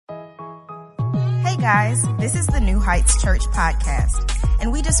Hey guys, this is the New Heights Church podcast,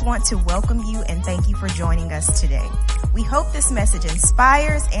 and we just want to welcome you and thank you for joining us today. We hope this message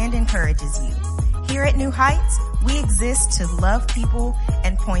inspires and encourages you. Here at New Heights, we exist to love people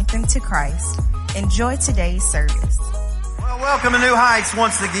and point them to Christ. Enjoy today's service. Well, welcome to New Heights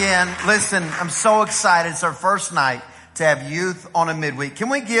once again. Listen, I'm so excited. It's our first night to have youth on a midweek. Can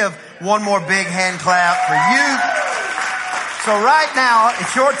we give one more big hand clap for youth? So right now,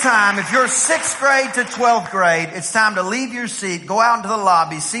 it's your time. If you're 6th grade to 12th grade, it's time to leave your seat, go out into the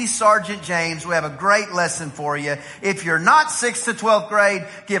lobby, see Sergeant James. We have a great lesson for you. If you're not 6th to 12th grade,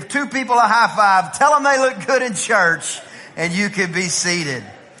 give 2 people a high five. Tell them they look good in church, and you can be seated.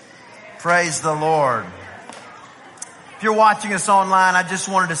 Praise the Lord. If you're watching us online, I just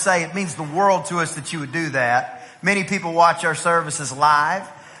wanted to say it means the world to us that you would do that. Many people watch our services live,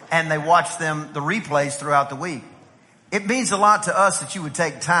 and they watch the replays throughout the week. It means a lot to us that you would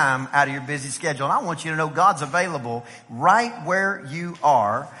take time out of your busy schedule. And I want you to know God's available right where you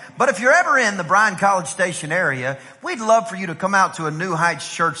are. But if you're ever in the Bryan College Station area, we'd love for you to come out to a New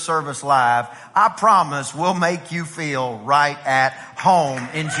Heights church service live. I promise we'll make you feel right at home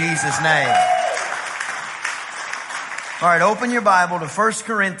in Jesus' name. All right, open your Bible to 1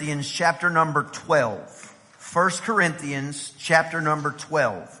 Corinthians chapter number 12. 1 Corinthians chapter number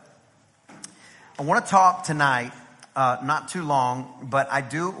 12. I want to talk tonight. Not too long, but I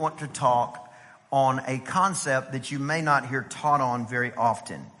do want to talk on a concept that you may not hear taught on very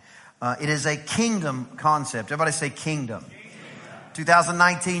often. It is a kingdom concept. Everybody say kingdom.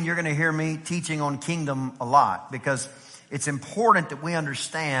 2019, you're going to hear me teaching on kingdom a lot because it's important that we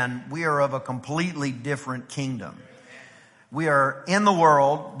understand we are of a completely different kingdom. We are in the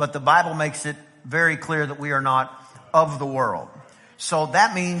world, but the Bible makes it very clear that we are not of the world. So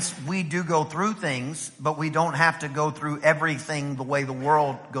that means we do go through things, but we don't have to go through everything the way the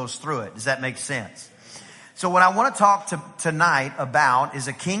world goes through it. Does that make sense? So what I want to talk tonight about is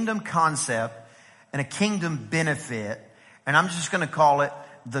a kingdom concept and a kingdom benefit, and I'm just going to call it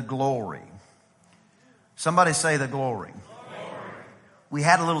the glory. Somebody say the glory. We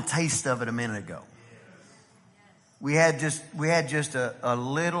had a little taste of it a minute ago. We had just a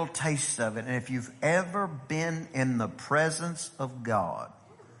little taste of it. And if you've ever been in the presence of God,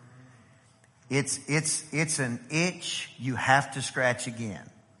 it's an itch you have to scratch again.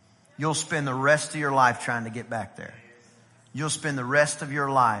 You'll spend the rest of your life trying to get back there. You'll spend the rest of your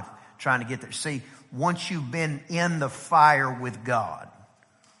life trying to get there. See, once you've been in the fire with God,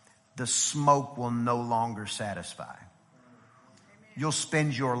 the smoke will no longer satisfy. You'll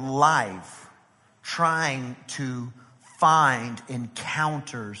spend your life trying to find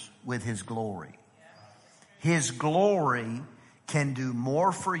encounters with His glory. His glory can do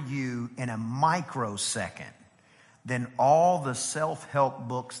more for you in a microsecond than all the self-help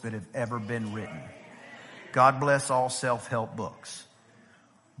books that have ever been written. God bless all self-help books.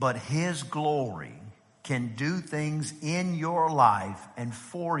 But His glory can do things in your life and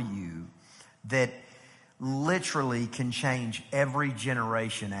for you that literally can change every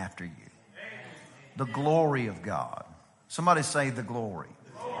generation after you. The glory of God. Somebody say the glory.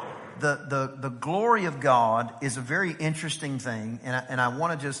 The glory of God is a very interesting thing, and I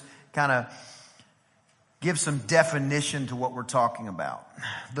want to just kind of give some definition to what we're talking about.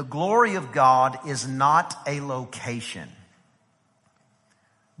 The glory of God is not a location.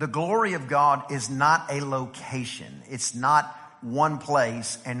 The glory of God is not a location. It's not one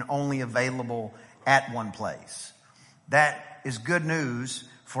place and only available at one place. That is good news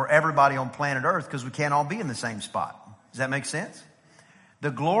for everybody on planet Earth because we can't all be in the same spot. Does that make sense?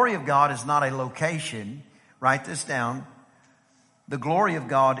 The glory of God is not a location. Write this down. The glory of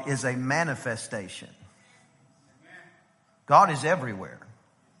God is a manifestation. God is everywhere.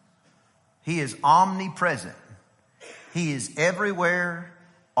 He is omnipresent. He is everywhere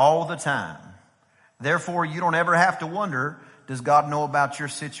all the time. Therefore, you don't ever have to wonder, does God know about your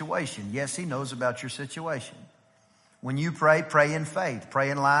situation? Yes, He knows about your situation. When you pray, pray in faith. Pray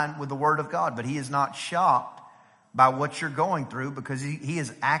in line with the Word of God. But He is not shocked by what you're going through because He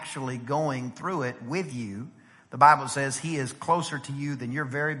is actually going through it with you. The Bible says He is closer to you than your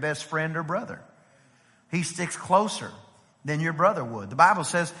very best friend or brother. He sticks closer than your brother would. The Bible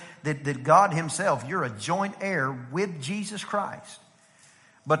says that God Himself, you're a joint heir with Jesus Christ.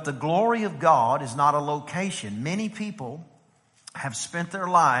 But the glory of God is not a location. Many people have spent their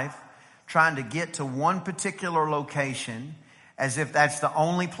life trying to get to one particular location as if that's the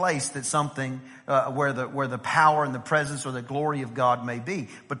only place that something where the power and the presence or the glory of God may be.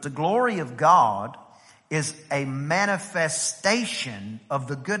 But the glory of God is a manifestation of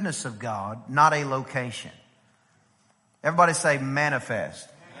the goodness of God, not a location. Everybody say manifest.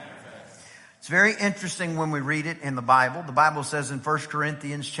 It's very interesting when we read it in the Bible. The Bible says in 1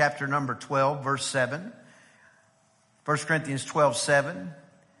 Corinthians chapter number 12, verse 7, 1 Corinthians 12:7,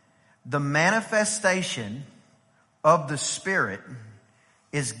 the manifestation of the Spirit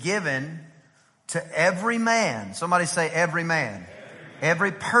is given to every man. Somebody say every man.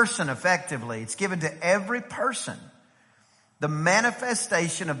 Every person, effectively. It's given to every person. The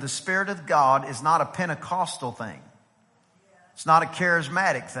manifestation of the Spirit of God is not a Pentecostal thing. It's not a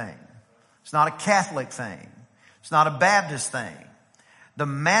charismatic thing. It's not a Catholic thing. It's not a Baptist thing. The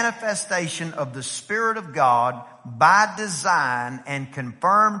manifestation of the Spirit of God by design and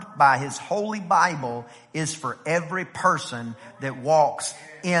confirmed by His Holy Bible is for every person that walks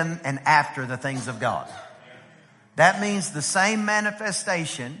in and after the things of God. That means the same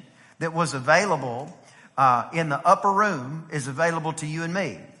manifestation that was available in the upper room is available to you and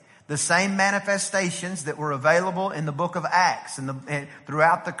me. The same manifestations that were available in the book of Acts and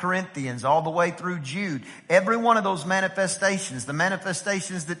throughout the Corinthians, all the way through Jude. Every one of those manifestations, the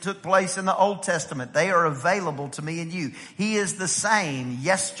manifestations that took place in the Old Testament, they are available to me and you. He is the same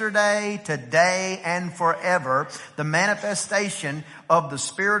yesterday, today, and forever. The manifestation of the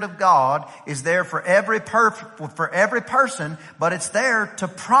Spirit of God is there for every person, but it's there to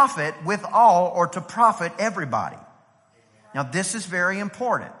profit with all, or to profit everybody. Now, this is very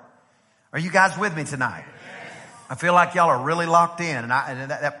important. Are you guys with me tonight? I feel like y'all are really locked in, and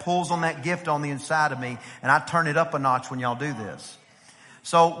that pulls on that gift on the inside of me, and I turn it up a notch when y'all do this.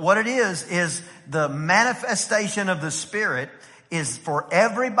 So what it is the manifestation of the Spirit is for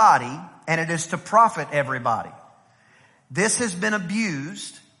everybody, and it is to profit everybody. This has been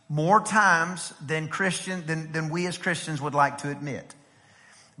abused more times than we as Christians would like to admit.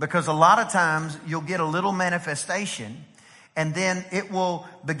 Because a lot of times you'll get a little manifestation, and then it will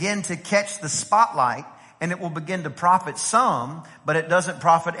begin to catch the spotlight, and it will begin to profit some, but it doesn't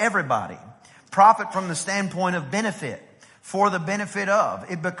profit everybody. Profit from the standpoint of benefit, for the benefit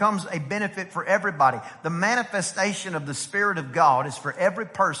of. It becomes a benefit for everybody. The manifestation of the Spirit of God is for every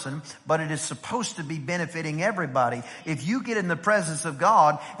person, but it is supposed to be benefiting everybody. If you get in the presence of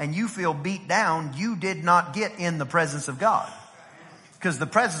God and you feel beat down, you did not get in the presence of God. Because the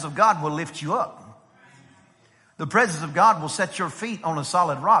presence of God will lift you up. The presence of God will set your feet on a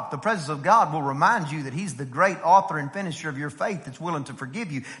solid rock. The presence of God will remind you that He's the great author and finisher of your faith that's willing to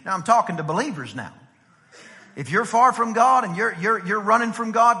forgive you. Now, I'm talking to believers now. If you're far from God and you're running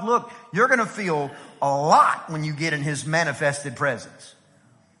from God, look, you're going to feel a lot when you get in His manifested presence.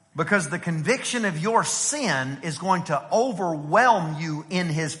 Because the conviction of your sin is going to overwhelm you in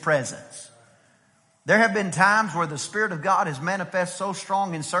His presence. There have been times where the Spirit of God has manifested so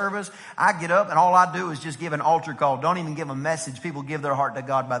strong in service, I get up and all I do is just give an altar call. Don't even give a message. People give their heart to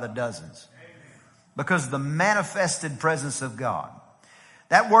God by the dozens. Because of the manifested presence of God.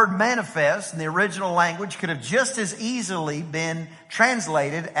 That word manifest in the original language could have just as easily been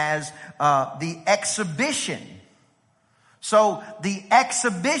translated as the exhibition. So the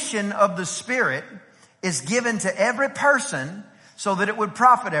exhibition of the Spirit is given to every person so that it would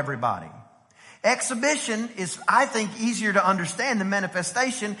profit everybody. Exhibition is, I think, easier to understand than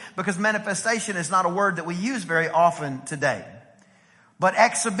manifestation, because manifestation is not a word that we use very often today. But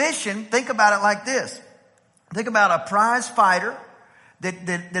exhibition, think about it like this. Think about a prize fighter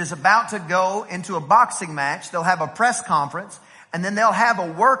that is about to go into a boxing match. They'll have a press conference, and then they'll have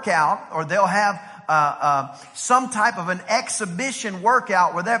a workout, or they'll have some type of an exhibition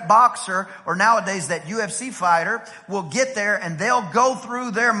workout where that boxer, or nowadays that UFC fighter, will get there and they'll go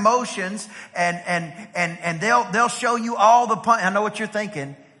through their motions and they'll show you all the I know what you're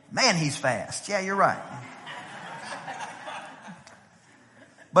thinking. Man, he's fast. Yeah, you're right.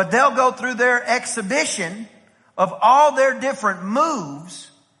 But they'll go through their exhibition of all their different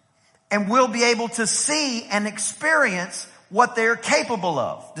moves, and we'll be able to see and experience what they're capable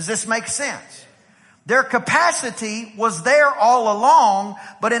of. Does this make sense? Their capacity was there all along,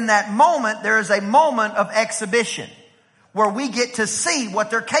 but in that moment, there is a moment of exhibition where we get to see what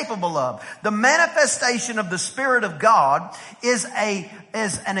they're capable of. The manifestation of the Spirit of God is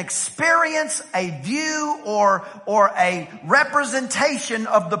an experience, a view, or a representation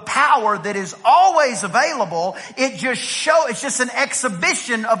of the power that is always available. It's just an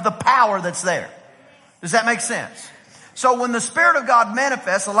exhibition of the power that's there. Does that make sense? So when the Spirit of God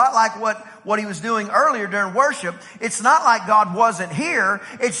manifests, a lot like what He was doing earlier during worship, it's not like God wasn't here.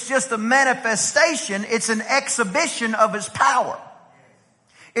 It's just a manifestation. It's an exhibition of His power.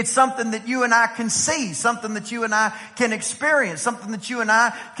 It's something that you and I can see, something that you and I can experience, something that you and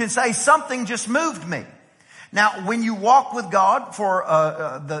I can say, something just moved me. Now, when you walk with God for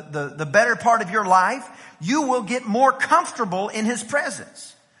the better part of your life, you will get more comfortable in His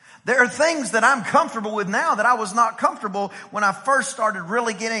presence. There are things that I'm comfortable with now that I was not comfortable when I first started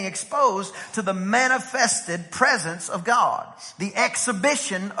really getting exposed to the manifested presence of God. The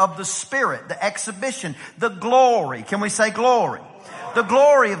exhibition of the Spirit, the exhibition, the glory. Can we say glory? The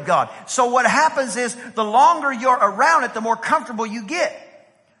glory of God. So what happens is the longer you're around it, the more comfortable you get.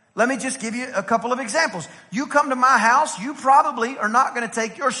 Let me just give you a couple of examples. You come to my house, you probably are not going to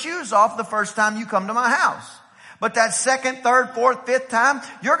take your shoes off the first time you come to my house. But that second, third, fourth, fifth time,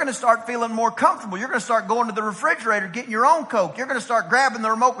 you're going to start feeling more comfortable. You're going to start going to the refrigerator, getting your own Coke. You're going to start grabbing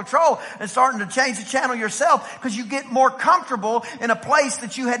the remote control and starting to change the channel yourself because you get more comfortable in a place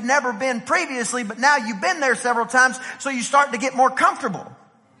that you had never been previously, but now you've been there several times, so you start to get more comfortable.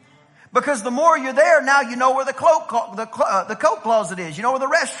 Because the more you're there, now you know where the coat closet is. You know where the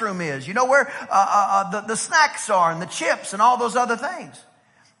restroom is. You know where the snacks are and the chips and all those other things.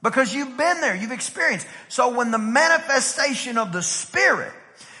 Because you've been there, you've experienced. So when the manifestation of the Spirit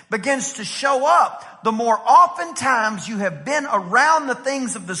begins to show up, the more oftentimes you have been around the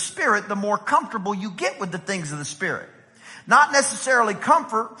things of the Spirit, the more comfortable you get with the things of the Spirit. Not necessarily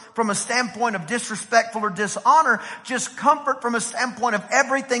comfort from a standpoint of disrespectful or dishonor, just comfort from a standpoint of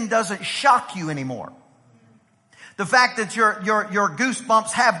everything doesn't shock you anymore. The fact that your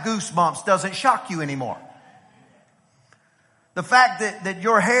goosebumps have goosebumps doesn't shock you anymore. The fact that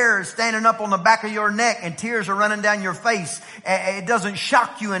your hair is standing up on the back of your neck and tears are running down your face, it doesn't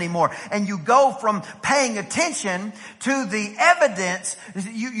shock you anymore. And you go from paying attention to the evidence,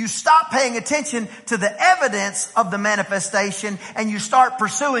 you stop paying attention to the evidence of the manifestation and you start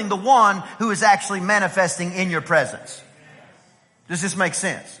pursuing the one who is actually manifesting in your presence. Does this make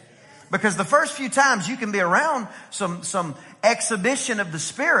sense? Because the first few times you can be around some exhibition of the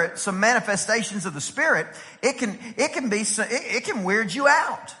Spirit, some manifestations of the Spirit, it can weird you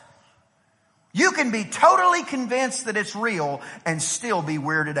out. You can be totally convinced that it's real and still be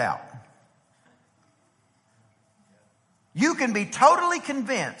weirded out. You can be totally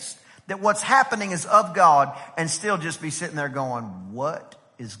convinced that what's happening is of God and still just be sitting there going, what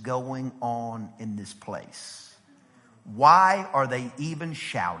is going on in this place? Why are they even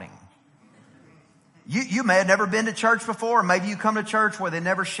shouting? You may have never been to church before, or maybe you come to church where they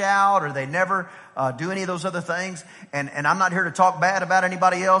never shout or they never do any of those other things. And I'm not here to talk bad about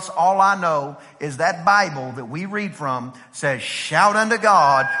anybody else. All I know is that Bible that we read from says, shout unto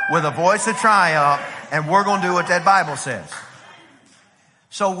God with a voice of triumph, and we're going to do what that Bible says.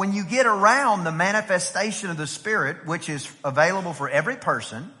 So when you get around the manifestation of the Spirit, which is available for every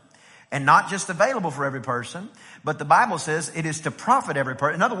person, and not just available for every person, but the Bible says it is to profit every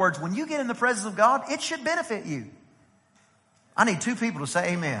person. In other words, when you get in the presence of God, it should benefit you. I need two people to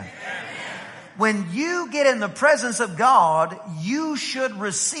say amen. Amen. When you get in the presence of God, you should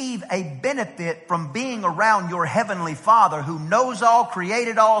receive a benefit from being around your heavenly Father who knows all,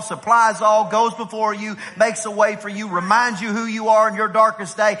 created all, supplies all, goes before you, makes a way for you, reminds you who you are in your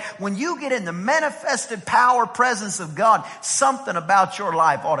darkest day. When you get in the manifested power presence of God, something about your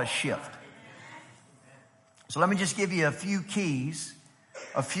life ought to shift. So let me just give you a few keys,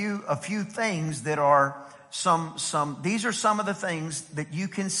 a few things that are these are some of the things that you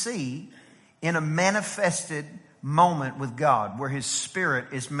can see in a manifested moment with God where His Spirit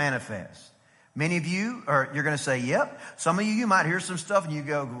is manifest. Many of you you're going to say, yep. Some of you might hear some stuff and you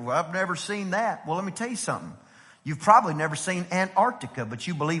go, well, I've never seen that. Well, let me tell you something. You've probably never seen Antarctica, but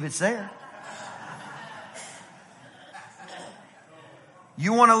you believe it's there.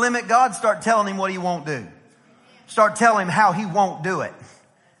 You want to limit God? Start telling Him what He won't do. Start telling Him how He won't do it.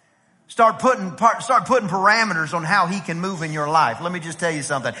 Start putting parameters on how He can move in your life. Let me just tell you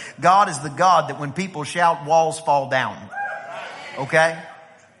something. God is the God that when people shout, walls fall down. Okay?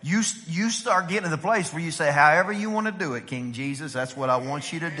 You start getting to the place where you say, however you want to do it, King Jesus, that's what I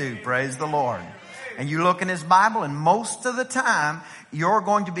want you to do. Praise the Lord. And you look in His Bible, and most of the time, you're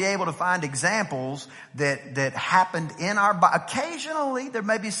going to be able to find examples that happened in our Bible. Occasionally, there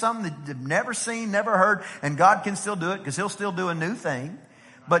may be some that you've never seen, never heard, and God can still do it because He'll still do a new thing.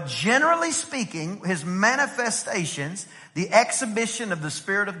 But generally speaking, His manifestations, the exhibition of the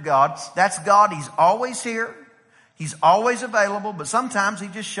Spirit of God, that's God. He's always here. He's always available, but sometimes He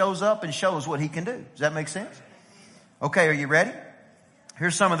just shows up and shows what He can do. Does that make sense? Okay, are you ready?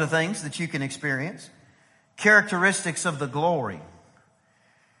 Here's some of the things that you can experience. Characteristics of the glory.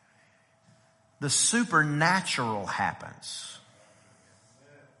 The supernatural happens.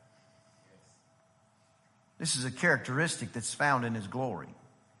 This is a characteristic that's found in His glory.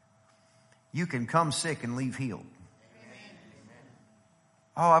 You can come sick and leave healed.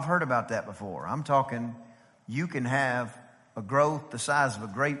 Oh, I've heard about that before. I'm talking, you can have a growth the size of a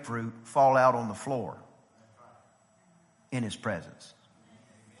grapefruit fall out on the floor in His presence.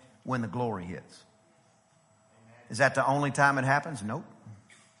 when the glory hits. Is that the only time it happens? Nope.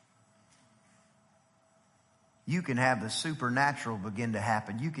 You can have the supernatural begin to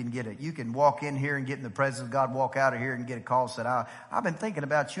happen. You can walk in here and get in the presence of God, walk out of here and get a call that said, I've been thinking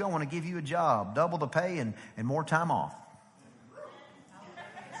about you. I want to give you a job, double the pay and more time off.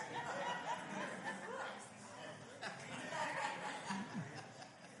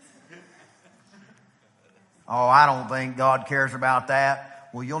 Oh, I don't think God cares about that.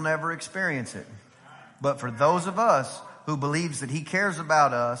 Well, you'll never experience it. But for those of us who believes that he cares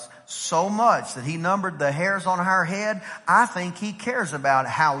about us so much that he numbered the hairs on our head, I think he cares about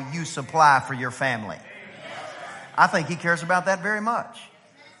how you supply for your family. I think he cares about that very much.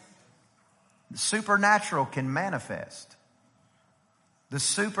 The supernatural can manifest. The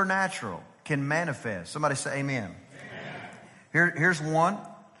supernatural can manifest. Somebody say amen. Here's one.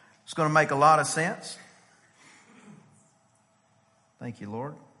 It's going to make a lot of sense. Thank you,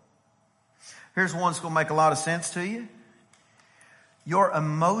 Lord. Here's one that's going to make a lot of sense to you. Your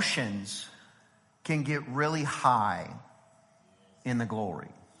emotions can get really high in the glory.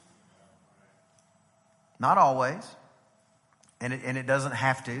 Not always. And it doesn't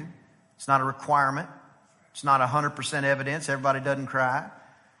have to. It's not a requirement. It's not 100% evidence. Everybody doesn't cry.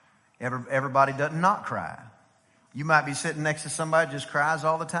 Everybody doesn't not cry. You might be sitting next to somebody who just cries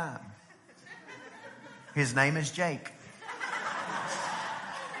all the time. His name is Jake.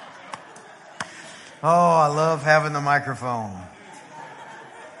 Oh, I love having the microphone.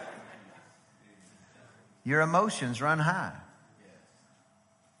 Your emotions run high.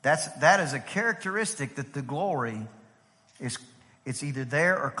 That is a characteristic that the glory it's either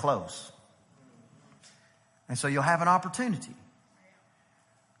there or close. And so you'll have an opportunity.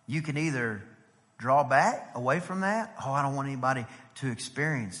 You can either draw back away from that. Oh, I don't want anybody to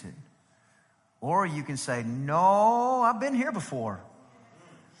experience it. Or you can say, no, I've been here before.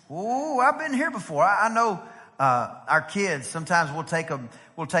 Oh, I've been here before. I know our kids, sometimes we'll take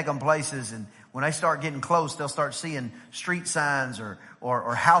them places, and when they start getting close, they'll start seeing street signs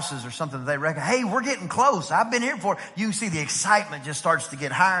or houses or something that they reckon, hey, we're getting close. I've been here before. You can see the excitement just starts to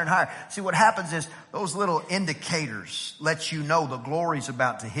get higher and higher. See, what happens is those little indicators let you know the glory's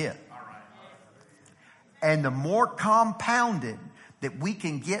about to hit. And the more compounded that we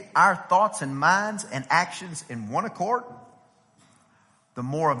can get our thoughts and minds and actions in one accord, the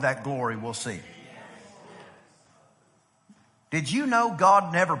more of that glory we'll see. Did you know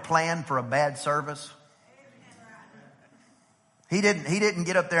God never planned for a bad service? He didn't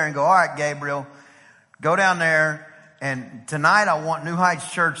get up there and go, all right, Gabriel, go down there, and tonight I want New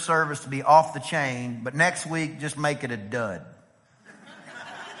Heights Church service to be off the chain, but next week just make it a dud.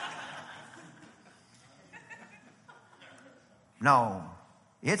 No,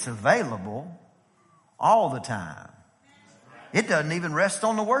 it's available all the time. It doesn't even rest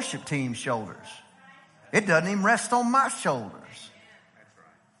on the worship team's shoulders. It doesn't even rest on my shoulders.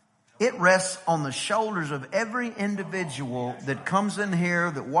 It rests on the shoulders of every individual that comes in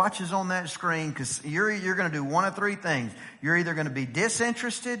here, that watches on that screen, because you're going to do one of three things. You're either going to be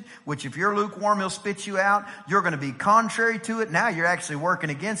disinterested, which if you're lukewarm, he'll spit you out. You're going to be contrary to it. Now you're actually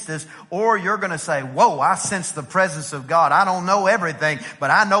working against this. Or you're going to say, whoa, I sense the presence of God. I don't know everything, but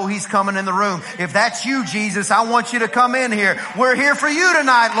I know he's coming in the room. If that's you, Jesus, I want you to come in here. We're here for you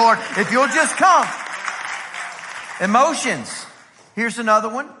tonight, Lord. If you'll just come. Emotions. Here's another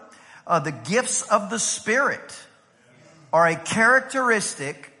one. The gifts of the Spirit are a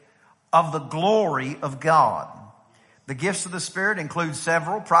characteristic of the glory of God. The gifts of the Spirit include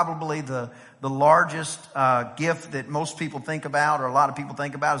several. Probably the largest gift that most people think about, or a lot of people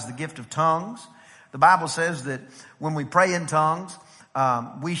think about, is the gift of tongues. The Bible says that when we pray in tongues,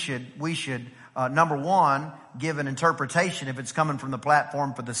 we should number one, give an interpretation if it's coming from the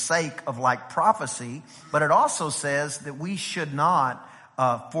platform for the sake of like prophecy. But it also says that we should not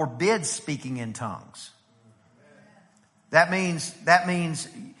forbid speaking in tongues. That means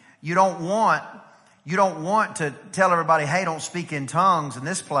you don't want to tell everybody, hey, don't speak in tongues in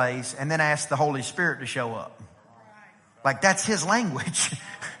this place, and then ask the Holy Spirit to show up. Like, that's his language.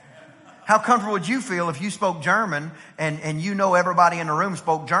 How comfortable would you feel if you spoke German and you know everybody in the room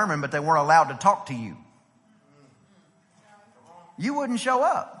spoke German, but they weren't allowed to talk to you? You wouldn't show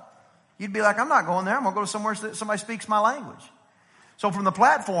up. You'd be like, I'm not going there. I'm going to go to somewhere that somebody speaks my language. So from the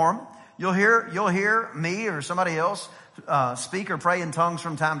platform, you'll hear me or somebody else speak or pray in tongues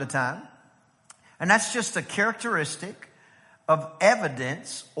from time to time. And that's just a characteristic of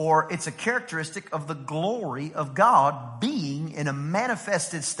evidence, or it's a characteristic of the glory of God being in a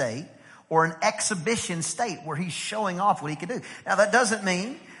manifested state or an exhibition state where he's showing off what he can do. Now that doesn't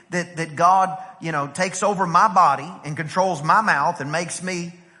mean that God, takes over my body and controls my mouth and makes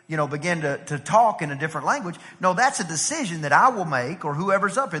me, begin to talk in a different language. No, that's a decision that I will make, or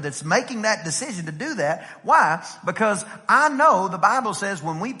whoever's up here that's making that decision to do that. Why? Because I know the Bible says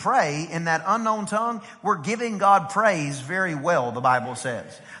when we pray in that unknown tongue, we're giving God praise very well, the Bible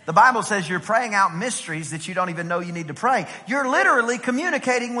says. The Bible says you're praying out mysteries that you don't even know you need to pray. You're literally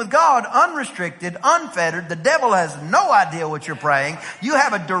communicating with God unrestricted, unfettered. The devil has no idea what you're praying. You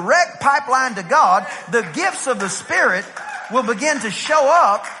have a direct pipeline to God. The gifts of the Spirit will begin to show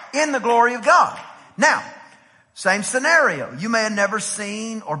up in the glory of God. Now, same scenario. You may have never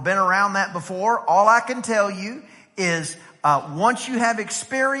seen or been around that before. All I can tell you is once you have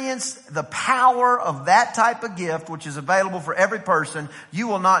experienced the power of that type of gift, which is available for every person, you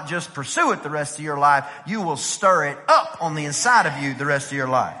will not just pursue it the rest of your life. You will stir it up on the inside of you the rest of your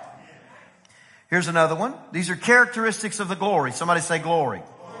life. Here's another one. These are characteristics of the glory. Somebody say glory.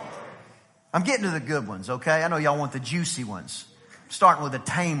 I'm getting to the good ones, okay? I know y'all want the juicy ones. Starting with the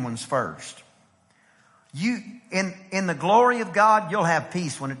tame ones first. In the glory of God, you'll have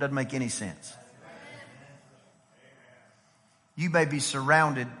peace when it doesn't make any sense. You may be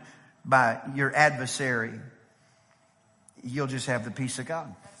surrounded by your adversary. You'll just have the peace of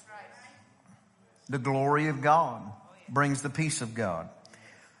God. The glory of God brings the peace of God.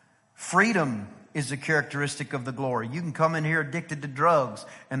 Freedom is a characteristic of the glory. You can come in here addicted to drugs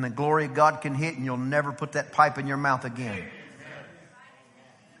and the glory of God can hit and you'll never put that pipe in your mouth again.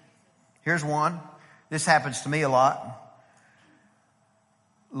 Here's one. This happens to me a lot.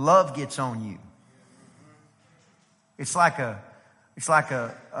 Love gets on you. It's like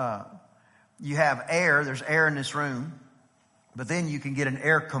you have air, there's air in this room, but then you can get an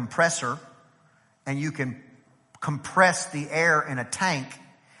air compressor and you can compress the air in a tank,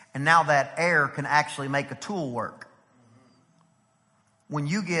 and now that air can actually make a tool work. When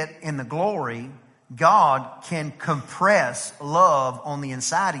you get in the glory, God can compress love on the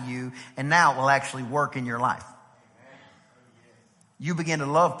inside of you, and now it will actually work in your life. You begin to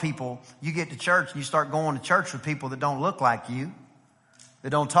love people. You get to church and you start going to church with people that don't look like you,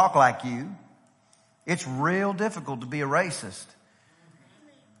 that don't talk like you. It's real difficult to be a racist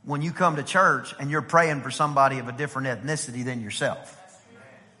when you come to church and you're praying for somebody of a different ethnicity than yourself.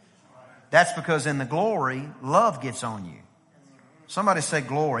 That's because in the glory, love gets on you. Somebody say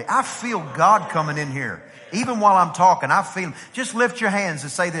glory. I feel God coming in here. Even while I'm talking, I feel him. Just lift your hands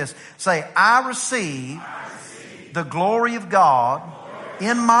and say this. Say, I receive the glory of God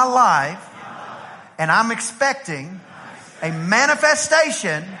in my life, and I'm expecting a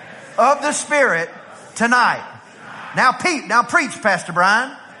manifestation of the Spirit tonight. Now preach, Pastor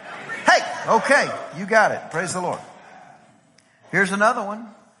Brian. Hey, okay, you got it. Praise the Lord. Here's another one.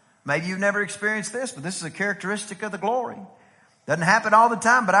 Maybe you've never experienced this, but this is a characteristic of the glory. Doesn't happen all the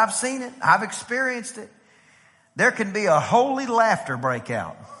time, but I've seen it. I've experienced it. There can be a holy laughter break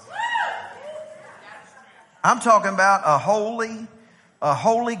out. I'm talking about a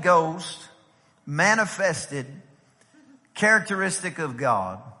Holy Ghost manifested characteristic of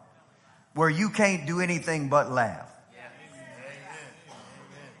God where you can't do anything but laugh.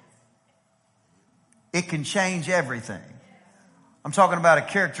 It can change everything. I'm talking about a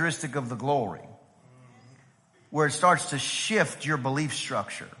characteristic of the glory where it starts to shift your belief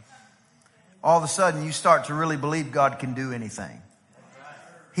structure. All of a sudden you start to really believe God can do anything.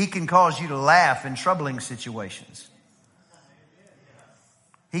 He can cause you to laugh in troubling situations.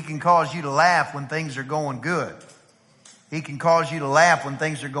 He can cause you to laugh when things are going good. He can cause you to laugh when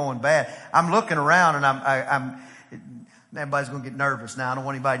things are going bad. I'm looking around and I'm everybody's going to get nervous now. I don't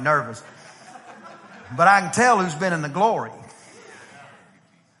want anybody nervous. But I can tell who's been in the glory.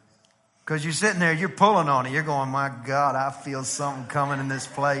 Because you're sitting there, you're pulling on it. You're going, my God, I feel something coming in this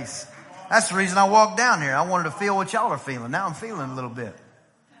place. That's the reason I walked down here. I wanted to feel what y'all are feeling. Now I'm feeling a little bit.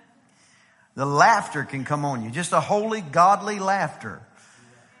 The laughter can come on you. Just a holy, godly laughter.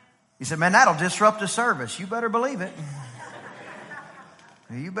 You said, man, that'll disrupt the service. You better believe it.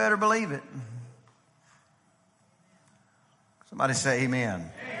 You better believe it. Somebody say amen.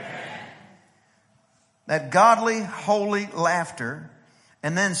 Amen. That godly, holy laughter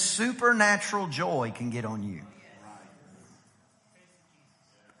and then supernatural joy can get on you.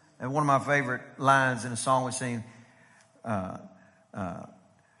 And one of my favorite lines in a song we sing,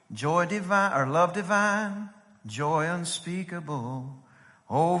 joy divine, or love divine, joy unspeakable,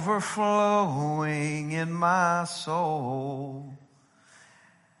 overflowing in my soul.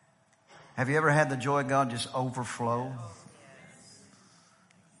 Have you ever had the joy of God just overflow?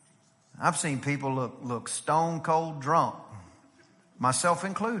 I've seen people look stone cold drunk, myself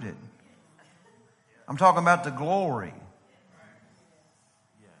included. I'm talking about the glory.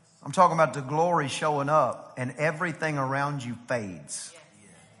 I'm talking about the glory showing up and everything around you fades.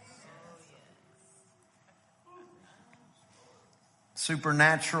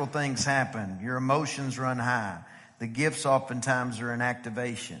 Supernatural things happen. Your emotions run high. The gifts oftentimes are in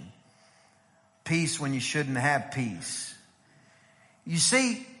activation. Peace when you shouldn't have peace. You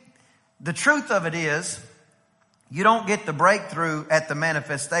see, the truth of it is, you don't get the breakthrough at the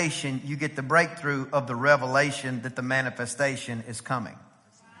manifestation. You get the breakthrough of the revelation that the manifestation is coming.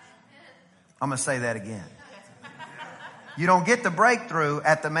 I'm going to say that again. You don't get the breakthrough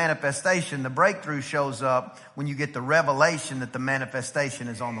at the manifestation. The breakthrough shows up when you get the revelation that the manifestation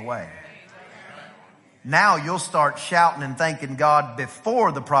is on the way. Now you'll start shouting and thanking God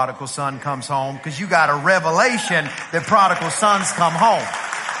before the prodigal son comes home, because you got a revelation that prodigal sons come home.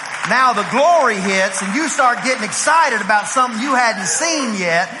 Now the glory hits and you start getting excited about something you hadn't seen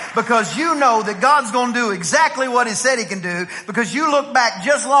yet, because you know that God's going to do exactly what He said He can do, because you look back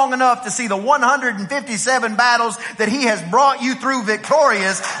just long enough to see the 157 battles that He has brought you through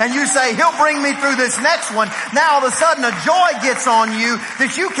victorious, and you say, He'll bring me through this next one. Now all of a sudden a joy gets on you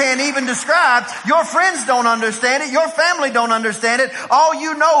that you can't even describe. Your friends don't understand it. Your family don't understand it. All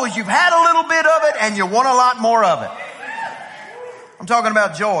you know is you've had a little bit of it and you want a lot more of it. I'm talking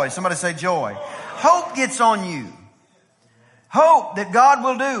about joy. Somebody say joy. Hope gets on you. Hope that God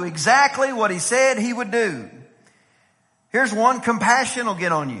will do exactly what He said He would do. Here's one. Compassion will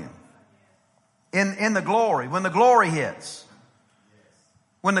get on you. In the glory. When the glory hits.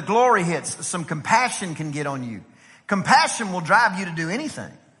 When the glory hits, some compassion can get on you. Compassion will drive you to do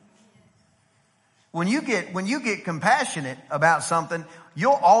anything. When you get compassionate about something,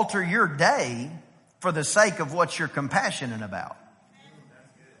 you'll alter your day for the sake of what you're compassionate about.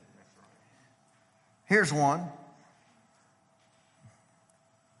 Here's one.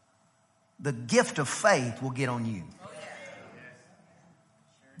 The gift of faith will get on you.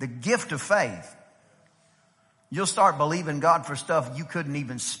 The gift of faith. You'll start believing God for stuff you couldn't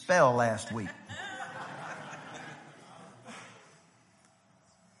even spell last week.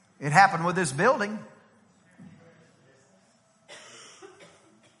 It happened with this building.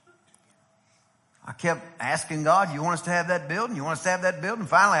 I kept asking God, you want us to have that building? You want us to have that building?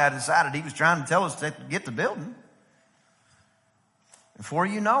 Finally, I decided He was trying to tell us to get the building. Before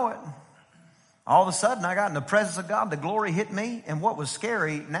you know it, all of a sudden I got in the presence of God. The glory hit me, and what was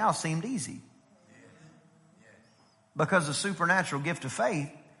scary now seemed easy. Because the supernatural gift of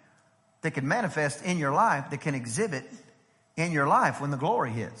faith that can manifest in your life, that can exhibit in your life when the glory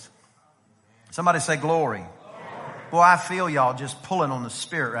hits. Somebody say glory. Glory. Boy, I feel y'all just pulling on the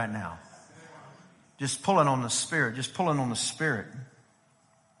Spirit right now. Just pulling on the Spirit. Just pulling on the Spirit.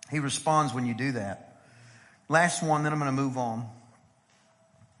 He responds when you do that. Last one, then I'm going to move on.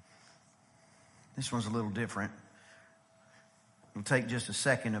 This one's a little different. It'll take just a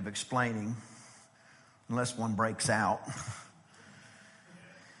second of explaining, unless one breaks out.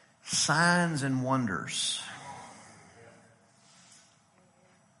 Signs and wonders.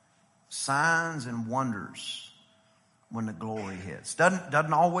 Signs and wonders when the glory hits.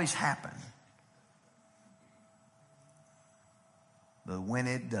 Doesn't always happen. But when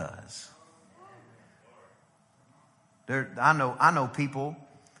it does. I know people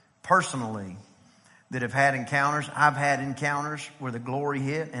personally that have had encounters. I've had encounters where the glory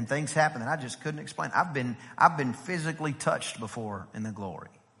hit and things happen that I just couldn't explain. I've been physically touched before in the glory.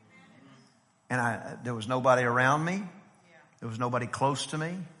 And there was nobody around me. There was nobody close to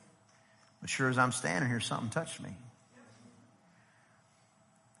me. But sure as I'm standing here, something touched me.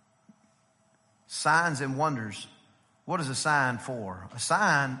 Signs and wonders. What is a sign for? A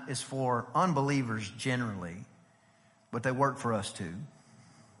sign is for unbelievers generally, but they work for us too.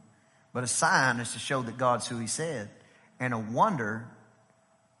 But a sign is to show that God's who He said. And a wonder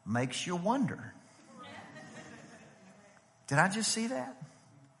makes you wonder. Did I just see that?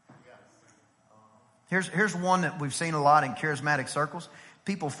 Here's one that we've seen a lot in charismatic circles.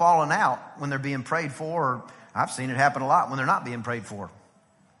 People falling out when they're being prayed for. Or I've seen it happen a lot when they're not being prayed for.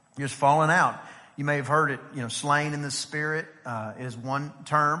 Just falling out. You may have heard it, slain in the Spirit is one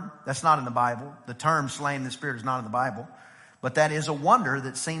term. That's not in the Bible. The term slain in the Spirit is not in the Bible. But that is a wonder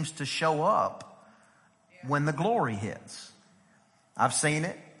that seems to show up when the glory hits. I've seen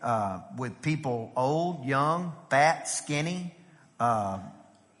it with people old, young, fat, skinny. I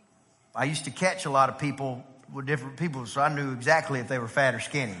used to catch a lot of people with different people, so I knew exactly if they were fat or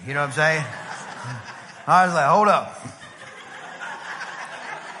skinny. You know what I'm saying? I was like, hold up.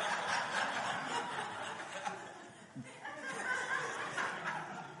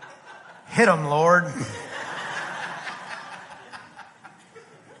 Hit them, Lord.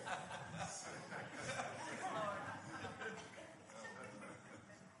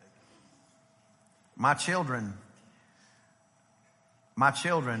 My children,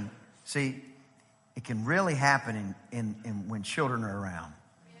 see, it can really happen in when children are around.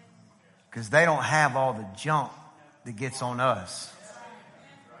 Because they don't have all the junk that gets on us.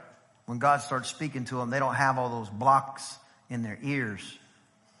 When God starts speaking to them, they don't have all those blocks in their ears.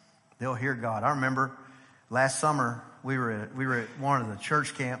 They'll hear God. I remember last summer we were at one of the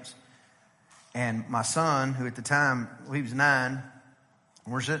church camps, and my son, who at the time he was 9,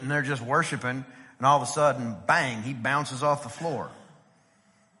 we're sitting there just worshiping, and all of a sudden, bang, he bounces off the floor.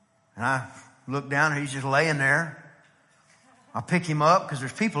 And I look down, and he's just laying there. I pick him up because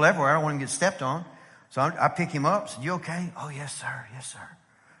there's people everywhere. I don't want him to get stepped on. So I pick him up. Said, "You okay?" "Oh, yes, sir. Yes, sir."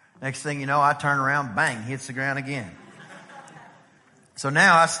 Next thing you know, I turn around, bang, hits the ground again. So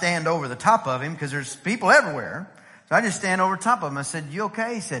now I stand over the top of him because there's people everywhere. So I just stand over top of him. I said, "You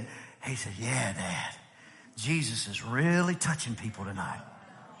okay?" He said, "Yeah, Dad. Jesus is really touching people tonight."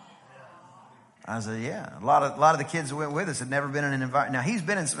 I said, "Yeah." A lot of the kids that went with us had never been in an environment. Now, he's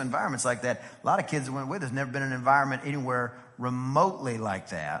been in some environments like that. A lot of kids that went with us never been in an environment anywhere remotely like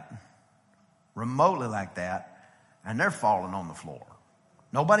that. And they're falling on the floor.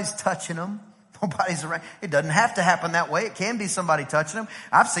 Nobody's touching them. Nobody's around. It doesn't have to happen that way. It can be somebody touching them.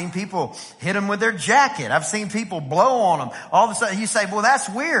 I've seen people hit them with their jacket. I've seen people blow on them. All of a sudden you say, "Well, that's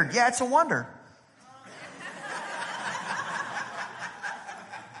weird." Yeah, it's a wonder.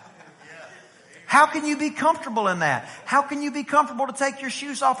 How can you be comfortable in that? How can you be comfortable to take your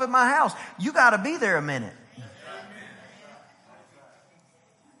shoes off at my house? You got to be there a minute.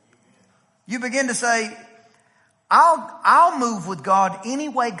 You begin to say, I'll move with God any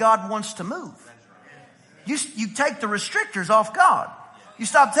way God wants to move. You take the restrictors off God. You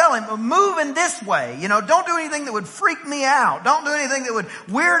stop telling him, "Move in this way. Don't do anything that would freak me out. Don't do anything that would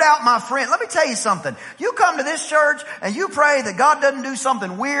weird out my friend." Let me tell you something. You come to this church and you pray that God doesn't do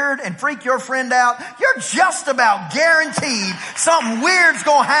something weird and freak your friend out. You're just about guaranteed something weird's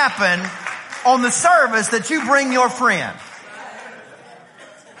going to happen on the service that you bring your friend.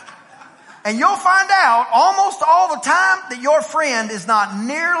 And you'll find out almost all the time that your friend is not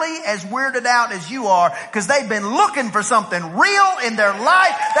nearly as weirded out as you are, because they've been looking for something real in their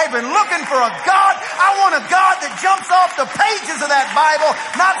life. They've been looking for a God. I want a God that jumps off the pages of that Bible,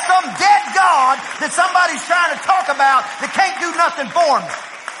 not some dead God that somebody's trying to talk about that can't do nothing for me.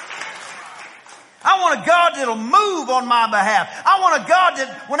 I want a God that'll move on my behalf. I want a God that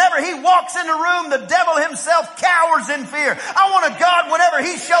whenever he walks in the room, the devil himself cowers in fear. I want a God whenever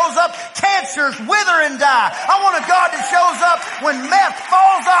he shows up, cancers wither and die. I want a God that shows up when meth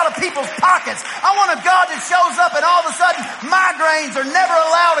falls out of people's pockets. I want a God that shows up and all of a sudden migraines are never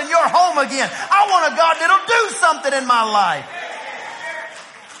allowed in your home again. I want a God that'll do something in my life.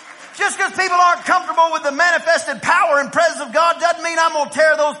 Just because people aren't comfortable with the manifested power and presence of God doesn't mean I'm going to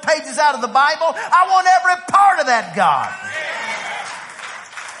tear those pages out of the Bible. I want every part of that God.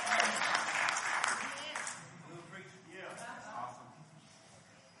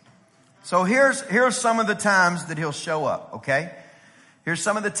 So here's some of the times that he'll show up, okay? Here's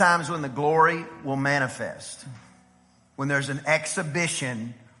some of the times when the glory will manifest. When there's an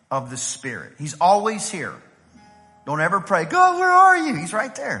exhibition of the Spirit. He's always here. Don't ever pray, "God, where are you?" He's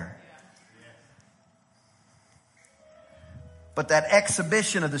right there. But that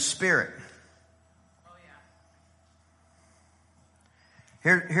exhibition of the Spirit.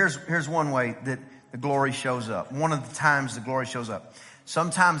 Here's one way that the glory shows up. One of the times the glory shows up.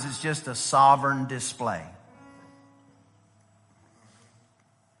 Sometimes it's just a sovereign display.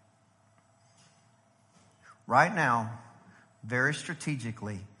 Right now, very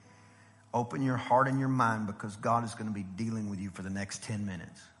strategically, open your heart and your mind, because God is going to be dealing with you for the next 10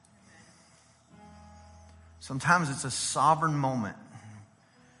 minutes. Sometimes it's a sovereign moment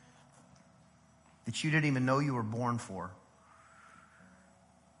that you didn't even know you were born for.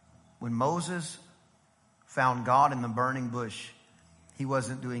 When Moses found God in the burning bush, he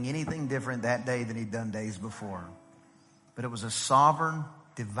wasn't doing anything different that day than he'd done days before. But it was a sovereign,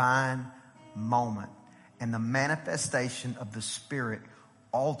 divine moment. And the manifestation of the Spirit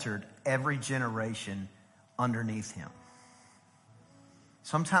altered every generation underneath him.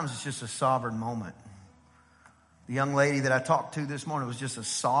 Sometimes it's just a sovereign moment. The young lady that I talked to this morning was just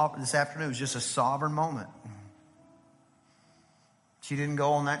this afternoon was just a sovereign moment. She didn't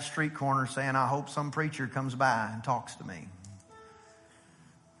go on that street corner saying, "I hope some preacher comes by and talks to me."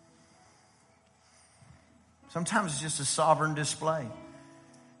 Sometimes it's just a sovereign display.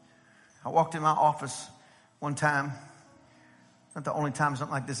 I walked in my office one time. It's not the only time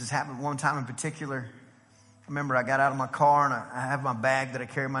something like this has happened. One time in particular, I remember I got out of my car and I have my bag that I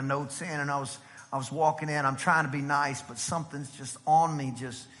carry my notes in, and I was walking in. I'm trying to be nice, but something's just on me,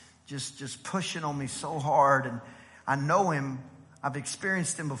 just pushing on me so hard. And I know him. I've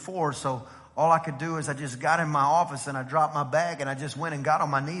experienced him before, so all I could do is I just got in my office and I dropped my bag and I just went and got on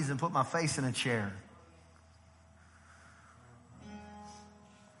my knees and put my face in a chair.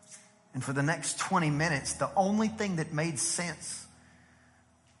 And for the next 20 minutes, the only thing that made sense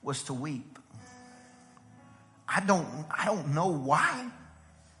was to weep. I don't know why.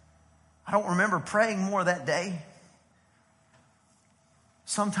 I don't remember praying more that day.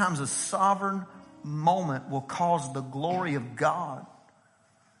 Sometimes a sovereign moment will cause the glory of God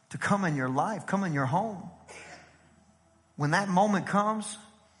to come in your life, come in your home. When that moment comes,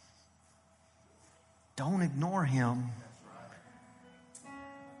 don't ignore him.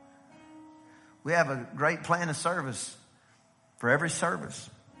 We have a great plan of service for every service.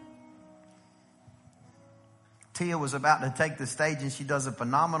 Tia was about to take the stage and she does a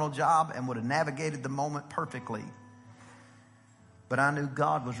phenomenal job and would have navigated the moment perfectly. But I knew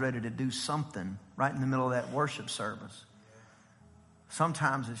God was ready to do something right in the middle of that worship service.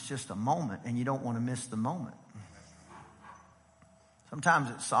 Sometimes it's just a moment and you don't want to miss the moment.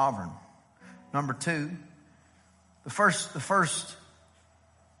 Sometimes it's sovereign. Number two, the first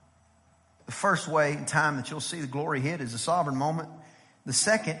way in time that you'll see the glory hit is a sovereign moment. The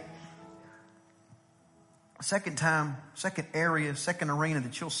second arena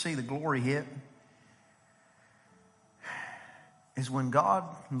that you'll see the glory hit is when God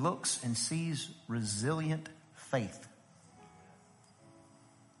looks and sees resilient faith.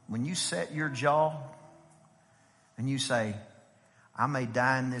 When you set your jaw and you say, I may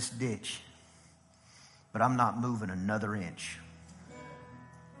die in this ditch, but I'm not moving another inch.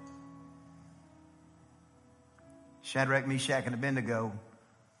 Shadrach, Meshach, and Abednego,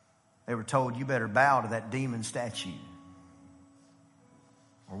 they were told, you better bow to that demon statue,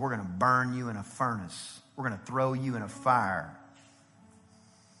 or we're going to burn you in a furnace. We're going to throw you in a fire.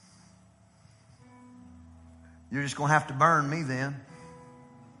 You're just going to have to burn me then.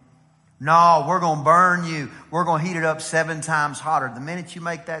 No, we're going to burn you. We're going to heat it up 7 times hotter. The minute you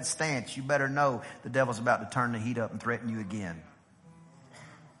make that stance, you better know the devil's about to turn the heat up and threaten you again.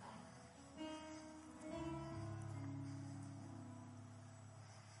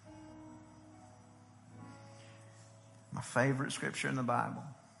 My favorite scripture in the Bible.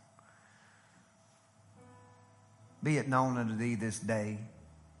 Be it known unto thee this day,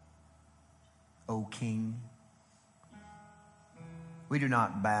 O King, we do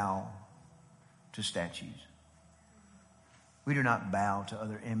not bow to statues. We do not bow to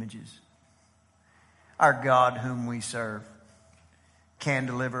other images. Our God whom we serve can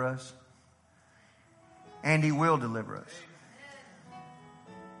deliver us, and he will deliver us.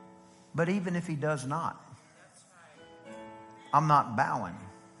 But even if he does not, I'm not bowing.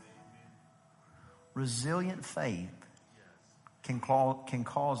 Resilient faith can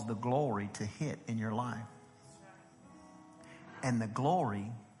cause the glory to hit in your life. And the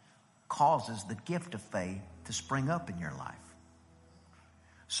glory causes the gift of faith to spring up in your life.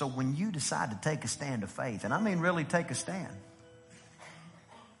 So when you decide to take a stand of faith, and I mean really take a stand,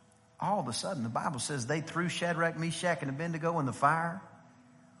 all of a sudden the Bible says they threw Shadrach, Meshach, and Abednego in the fire.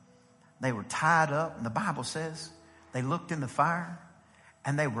 They were tied up, and the Bible says they looked in the fire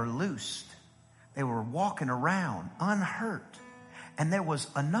and they were loosed. They were walking around unhurt. And there was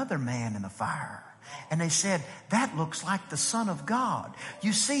another man in the fire. And they said, that looks like the Son of God.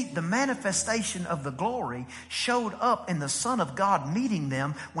 You see, the manifestation of the glory showed up in the Son of God meeting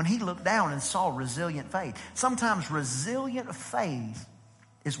them when he looked down and saw resilient faith. Sometimes resilient faith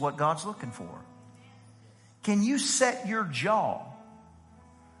is what God's looking for. Can you set your jaw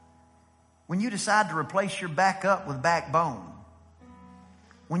when you decide to replace your back up with backbone?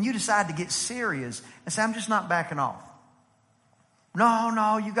 When you decide to get serious and say, I'm just not backing off.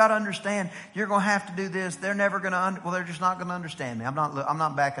 No, you got to understand. You're going to have to do this. They're never going to, they're just not going to understand me. I'm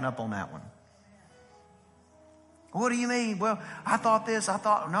not backing up on that one. What do you mean? Well, I thought this.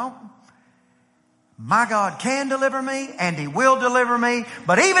 No. My God can deliver me and he will deliver me.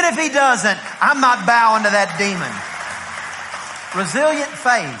 But even if he doesn't, I'm not bowing to that demon. Resilient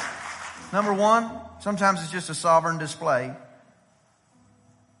faith. Number one, sometimes it's just a sovereign display.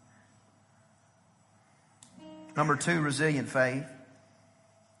 Number two, resilient faith.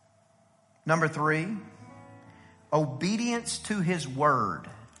 Number three, obedience to his word.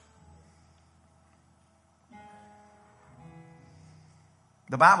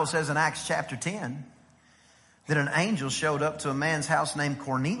 The Bible says in Acts chapter 10 that an angel showed up to a man's house named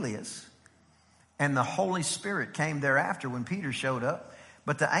Cornelius, and the Holy Spirit came thereafter when Peter showed up.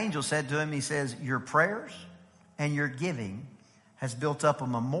 But the angel said to him, he says, your prayers and your giving has built up a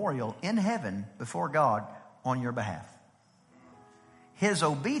memorial in heaven before God on your behalf. His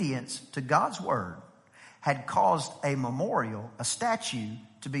obedience to God's word had caused a memorial, a statue,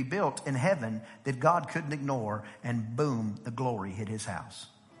 to be built in heaven that God couldn't ignore, and boom, the glory hit his house.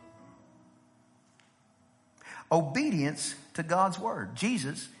 Obedience to God's word.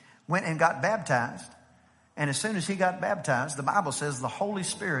 Jesus went and got baptized, and as soon as he got baptized, the Bible says the Holy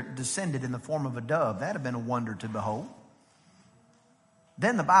Spirit descended in the form of a dove. That'd have been a wonder to behold.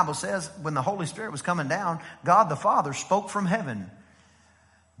 Then the Bible says when the Holy Spirit was coming down, God the Father spoke from heaven.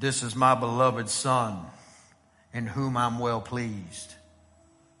 This is my beloved Son, in whom I'm well pleased.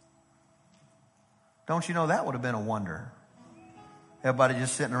 Don't you know that would have been a wonder? Everybody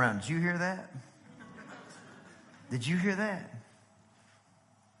just sitting around. Did you hear that? Did you hear that?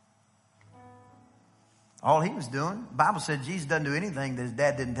 All he was doing, the Bible said Jesus doesn't do anything that his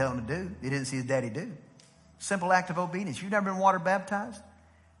dad didn't tell him to do. He didn't see his daddy do. Simple act of obedience. You've never been water baptized?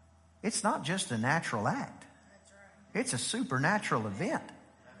 It's not just a natural act. It's a supernatural event.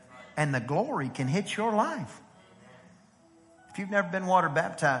 And the glory can hit your life. If you've never been water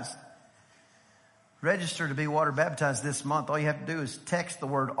baptized, register to be water baptized this month. All you have to do is text the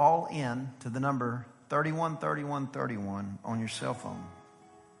word all in to the number 313131 on your cell phone.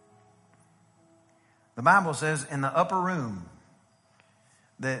 The Bible says in the upper room,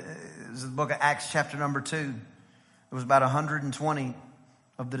 this is the book of Acts chapter number 2. There was about 120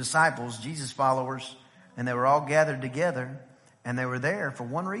 of the disciples, Jesus followers, and they were all gathered together, and they were there for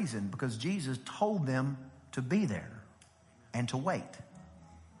one reason, because Jesus told them to be there and to wait.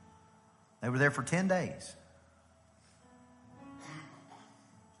 They were there for 10 days.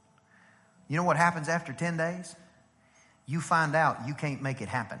 You know what happens after 10 days? You find out you can't make it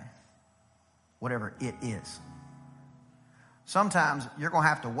happen, whatever it is. Sometimes you're going to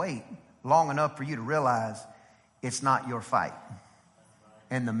have to wait long enough for you to realize it's not your fight.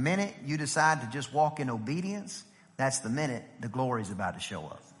 And the minute you decide to just walk in obedience, that's the minute the glory is about to show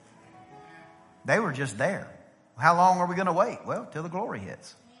up. They were just there. How long are we going to wait? Well, till the glory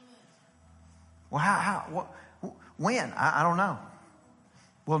hits. Well, when? I don't know.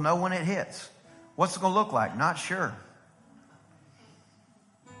 We'll know when it hits. What's it going to look like? Not sure.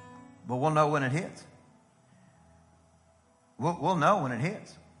 But we'll know when it hits. We'll know when it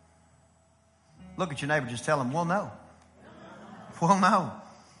hits. Look at your neighbor, just tell him, we'll know. We'll know.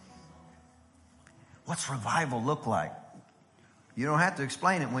 What's revival look like? You don't have to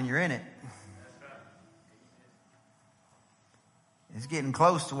explain it when you're in it. It's getting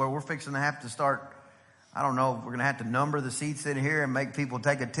close to where we're fixing to have to start, I don't know, we're going to have to number the seats in here and make people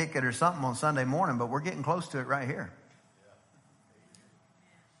take a ticket or something on Sunday morning, but we're getting close to it right here.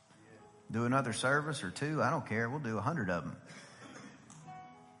 Do another service or two, I don't care. We'll do 100 of them.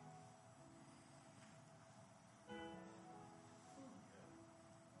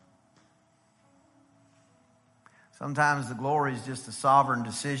 Sometimes the glory is just a sovereign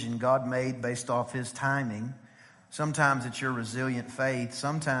decision God made based off his timing. Sometimes it's your resilient faith.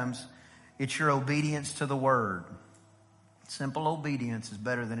 Sometimes it's your obedience to the word. Simple obedience is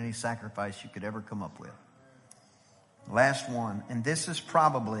better than any sacrifice you could ever come up with. Last one, and this is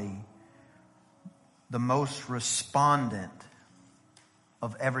probably the most respondent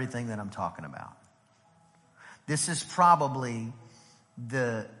of everything that I'm talking about. This is probably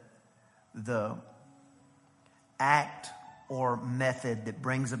the act or method that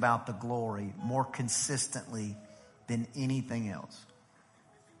brings about the glory more consistently than anything else.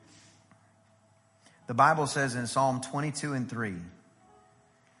 The Bible says in Psalm 22 and 3,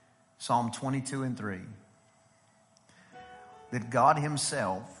 Psalm 22 and 3, that God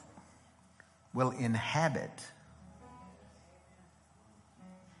himself will inhabit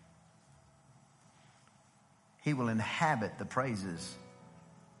the praises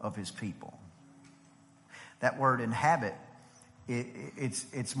of his people. That word inhabit,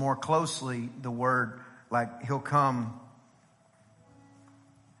 it's more closely the word like he'll come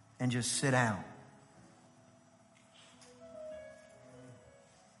and just sit down.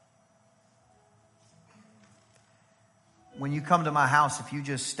 When you come to my house, if you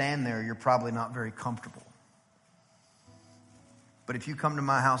just stand there, you're probably not very comfortable. But if you come to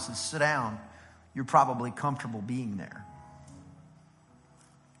my house and sit down, you're probably comfortable being there.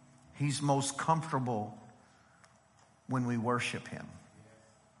 He's most comfortable when we worship him.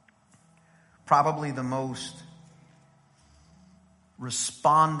 Probably the most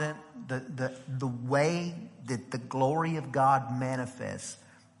respondent, the way that the glory of God manifests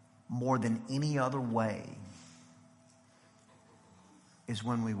more than any other way is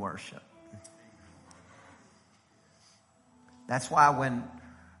when we worship. That's why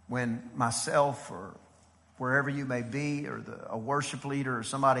when myself or wherever you may be, or a worship leader or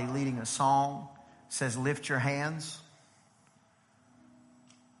somebody leading a song says, lift your hands,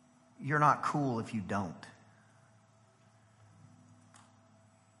 you're not cool if you don't.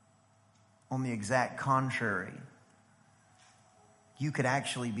 On the exact contrary, you could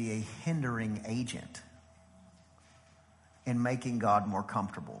actually be a hindering agent in making God more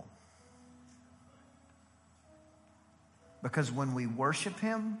comfortable. Because when we worship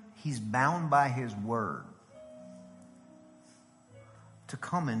him, he's bound by his word to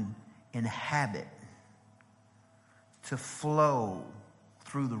come and inhabit, to flow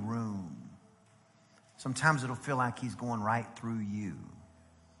through the room. Sometimes it'll feel like he's going right through you.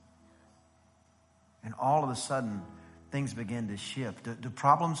 And all of a sudden, things begin to shift. Do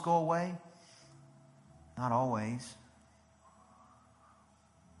problems go away? Not always.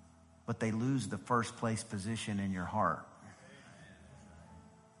 But they lose the first place position in your heart.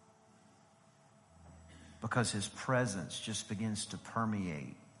 Because his presence just begins to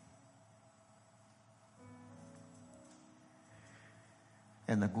permeate.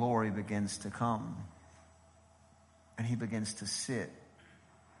 And the glory begins to come. And he begins to sit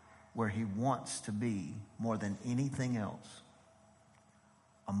where he wants to be more than anything else,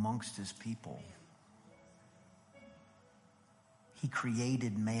 amongst his people. He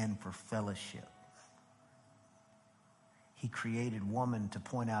created man for fellowship. He created woman to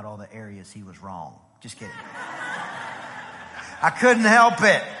point out all the areas he was wrong. Just kidding. I couldn't help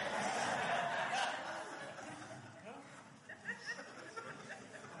it.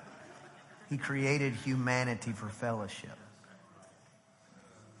 He created humanity for fellowship.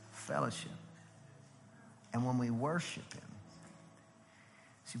 Fellowship. And when we worship him,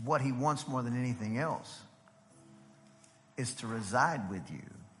 see, what he wants more than anything else is to reside with you.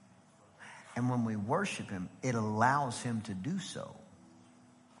 And when we worship him, it allows him to do so.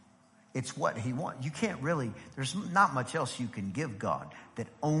 It's what he wants. You can't really, there's not much else you can give God that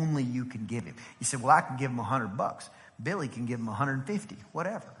only you can give him. You say, well, I can give him $100. Billy can give him 150,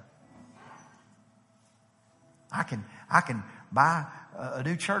 whatever. I can buy a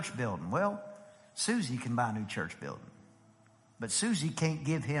new church building. Well, Susie can buy a new church building. But Susie can't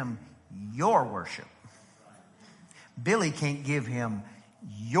give him your worship. Billy can't give him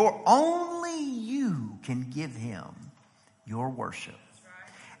only you can give him your worship.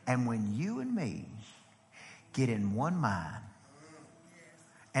 And when you and me get in one mind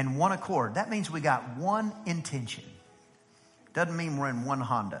and one accord, that means we got one intention. Doesn't mean we're in one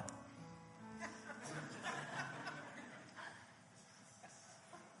Honda.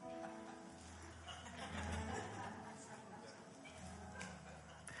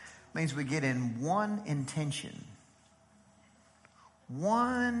 Means we get in one intention,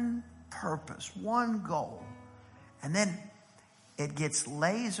 one purpose, one goal, and then it gets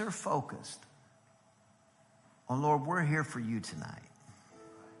laser focused on, Lord, we're here for you tonight.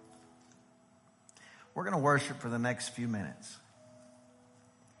 We're going to worship for the next few minutes.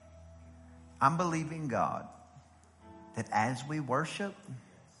 I'm believing God that as we worship,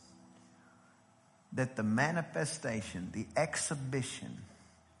 that the manifestation, the exhibition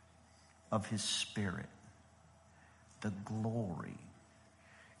of his Spirit, the glory,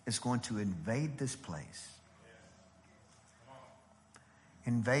 is going to invade this place.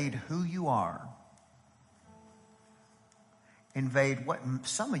 Invade who you are. Invade what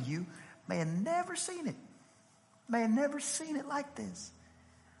some of you may have never seen it. May have never seen it like this.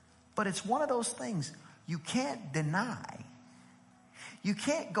 But it's one of those things you can't deny. You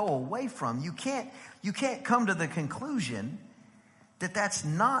can't go away from. You can't come to the conclusion that that's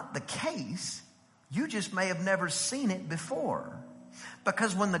not the case. You just may have never seen it before.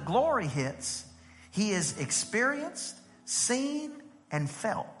 Because when the glory hits, he is experienced, seen, and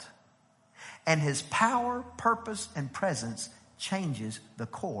felt. And his power, purpose, and presence changes the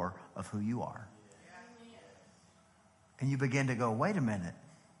core of who you are. And you begin to go, wait a minute.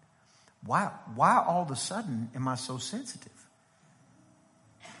 Why all of a sudden am I so sensitive?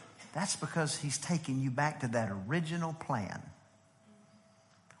 That's because he's taking you back to that original plan.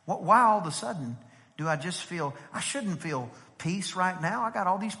 Why all of a sudden do I just feel, I shouldn't feel peace right now. I got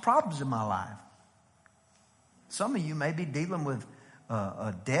all these problems in my life. Some of you may be dealing with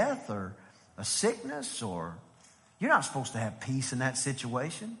a death or a sickness, or you're not supposed to have peace in that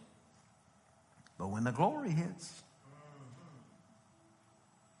situation. But when the glory hits,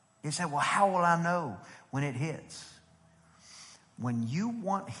 you say, well, how will I know when it hits? When you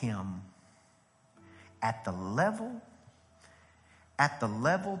want him at the level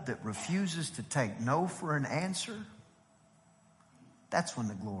that refuses to take no for an answer, that's when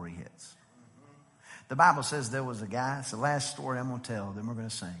the glory hits. The Bible says there was a guy, it's the last story I'm going to tell, then we're going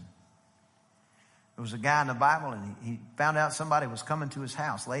to sing. There was a guy in the Bible, and he found out somebody was coming to his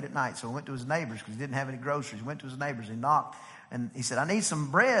house late at night. So he went to his neighbors because he didn't have any groceries. He went to his neighbors. He knocked, and he said, I need some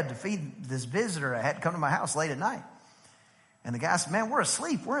bread to feed this visitor I had to come to my house late at night. And the guy said, man, we're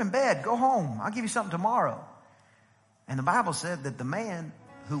asleep. We're in bed. Go home. I'll give you something tomorrow. And the Bible said that the man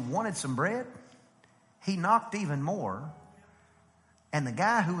who wanted some bread, he knocked even more. And the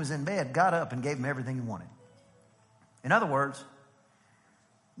guy who was in bed got up and gave him everything he wanted. In other words,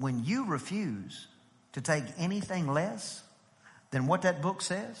 when you refuse to take anything less than what that book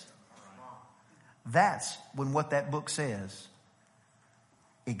says, that's when what that book says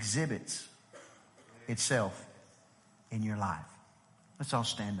exhibits itself in your life. Let's all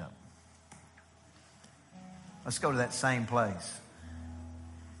stand up. Let's go to that same place.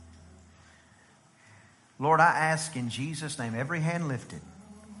 Lord, I ask in Jesus' name, every hand lifted.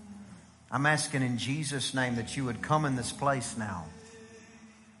 I'm asking in Jesus' name that you would come in this place now.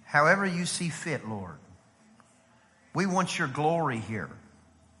 However you see fit, Lord. We want your glory here.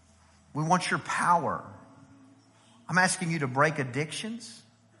 We want your power. I'm asking you to break addictions,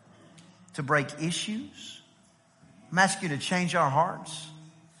 to break issues. I'm asking you to change our hearts.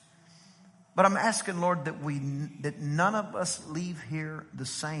 But I'm asking, Lord, that none of us leave here the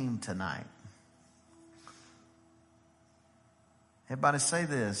same tonight. Everybody say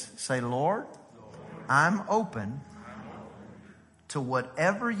this. Say, Lord, I'm open to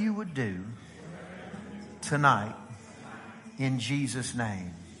whatever you would do tonight in Jesus'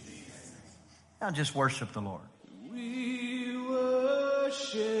 name. Now just worship the Lord. We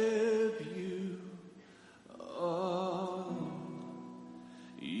worship you. Oh,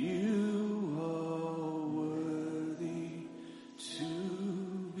 you are worthy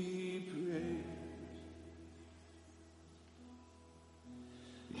to be praised.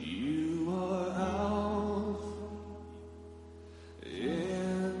 You are Alpha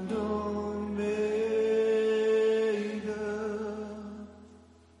and Omega.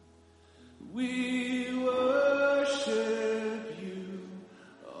 We worship you.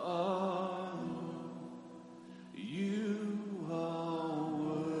 Oh, you are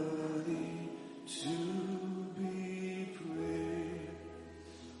worthy to be praised.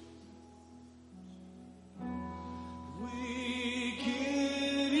 We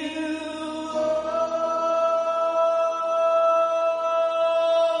give you all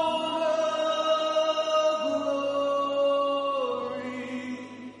the glory.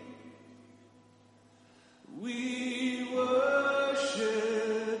 We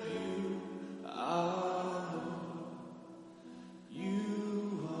worship you, our Lord.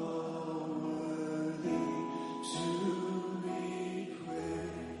 You are worthy to be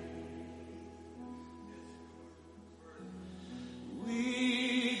praised. We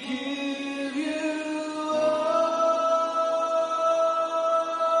give you all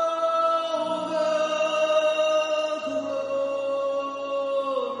the glory.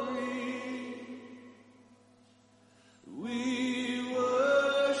 We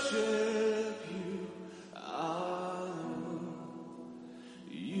worship you, our Lord.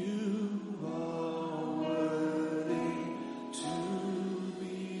 You are worthy to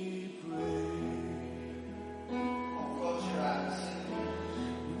be praised. Close your eyes.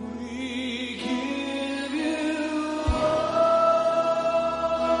 We give you all the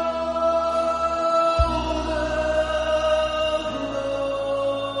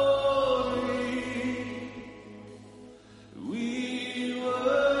glory. We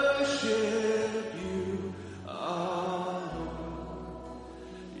worship you, our Lord.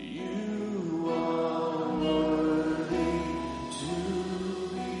 You are worthy to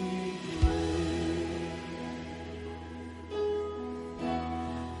be praised.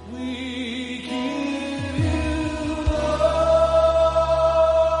 We give you all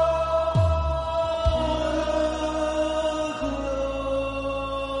the glory.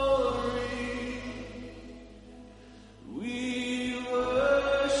 We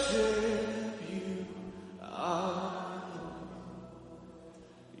worship you, our Lord.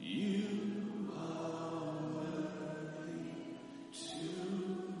 You are worthy to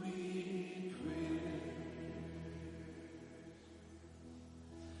be praised.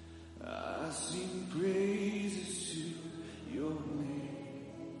 I sing praises to your name.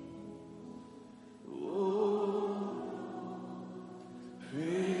 Oh,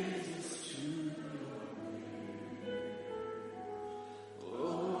 praises to your name.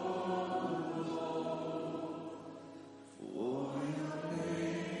 For your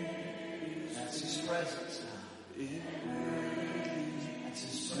name That's his presence now. That's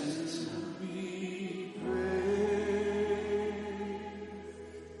his presence now. be praised.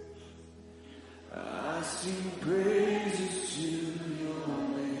 I sing praises to your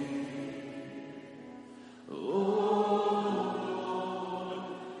name.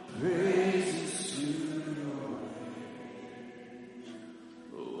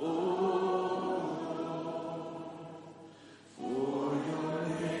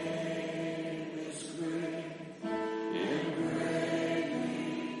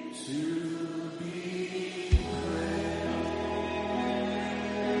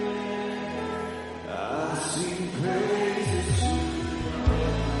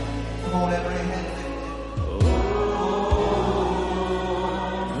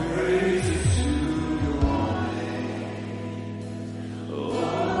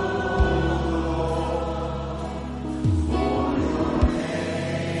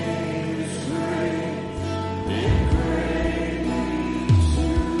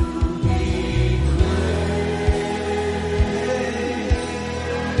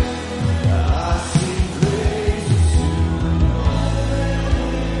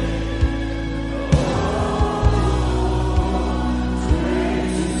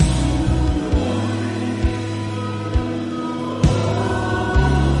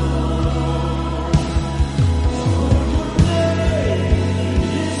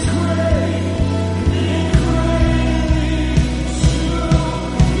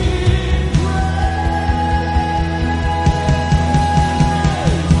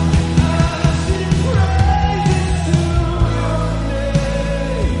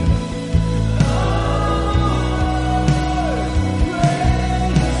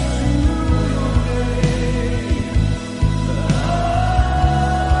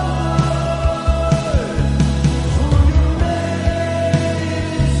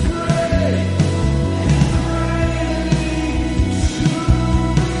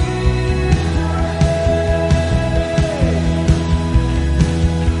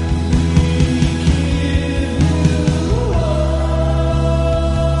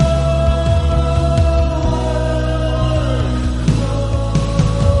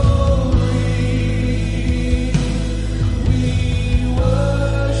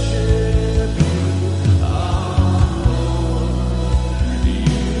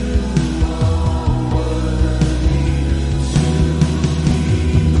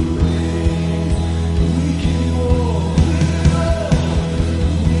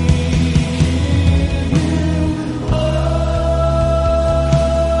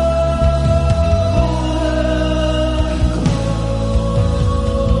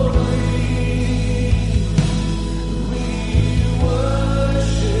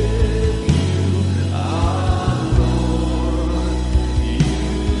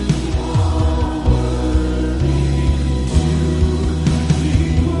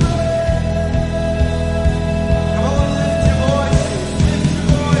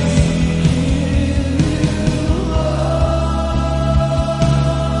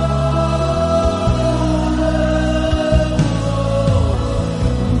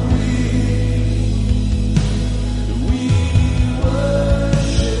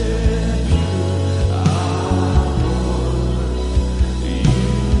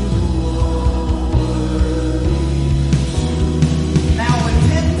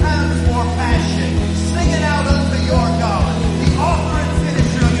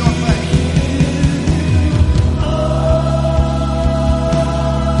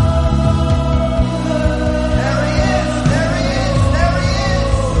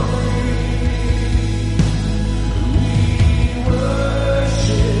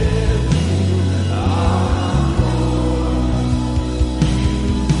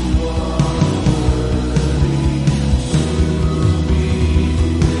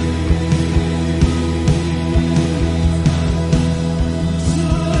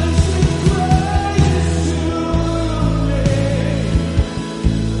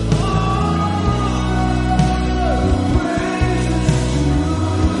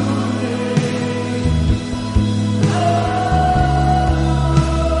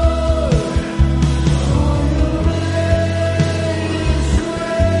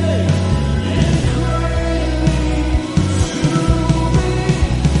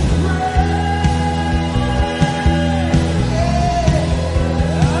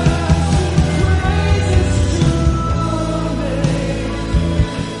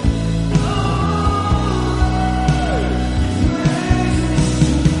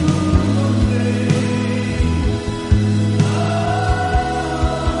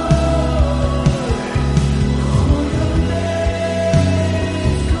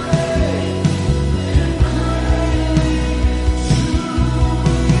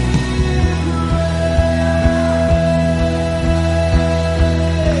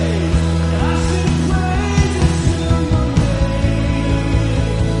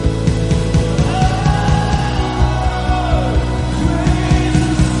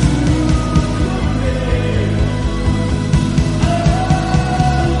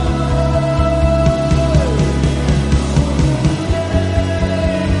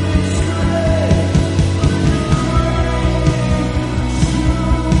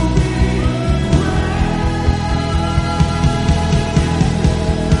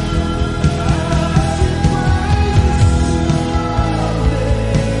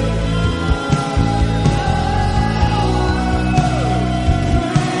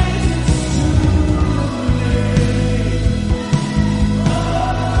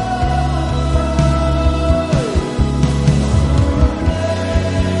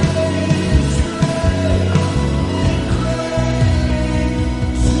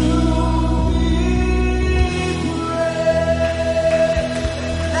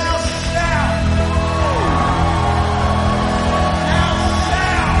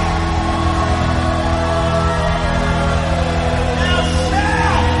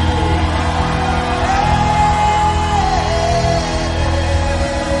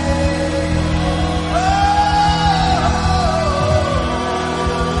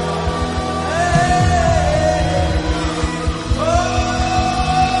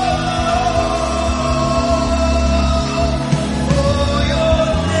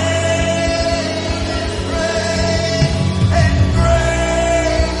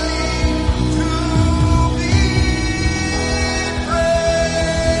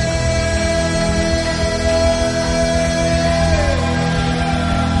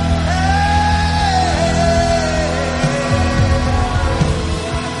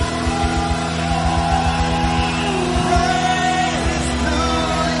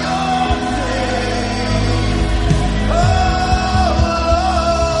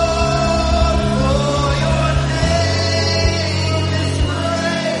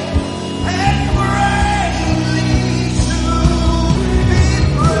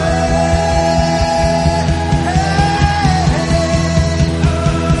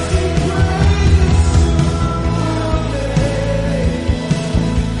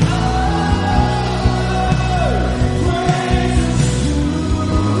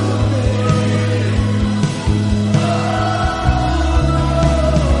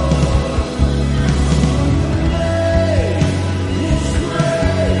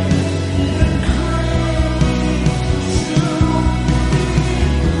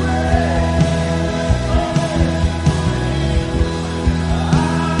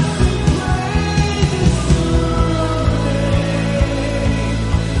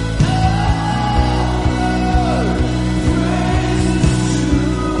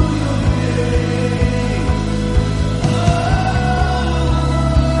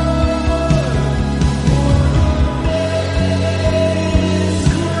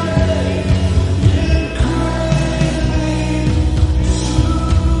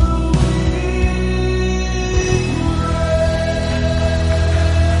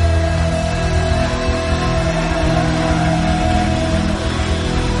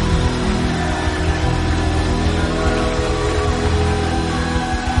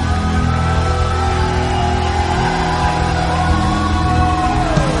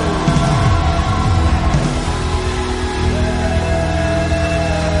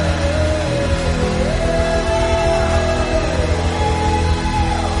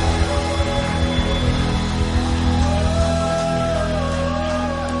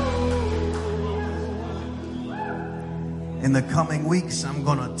 weeks I'm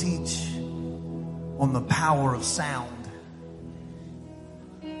going to teach on the power of sound.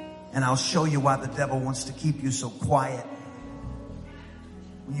 And I'll show you why the devil wants to keep you so quiet.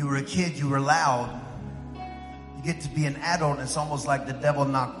 When you were a kid, you were loud. You get to be an adult, and it's almost like the devil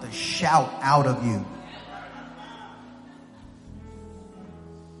knocked the shout out of you.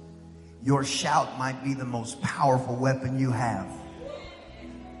 Your shout might be the most powerful weapon you have.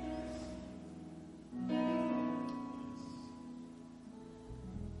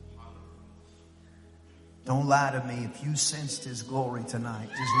 Don't lie to me. If you sensed His glory tonight,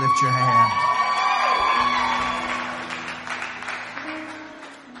 just lift your hand.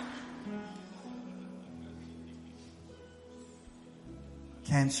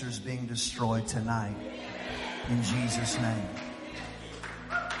 Cancer's being destroyed tonight in Jesus' name.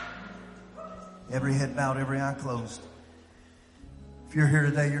 Every head bowed, every eye closed. If you're here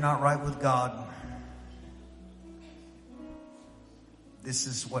today, you're not right with God. This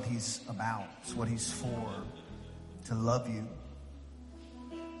is what He's about. It's what He's for. To love you.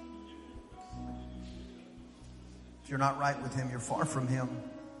 If you're not right with Him, you're far from Him.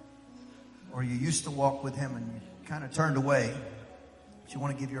 Or you used to walk with Him and you kind of turned away. But you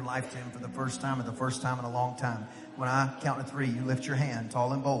want to give your life to Him for the first time, or the first time in a long time. When I count to 3, you lift your hand,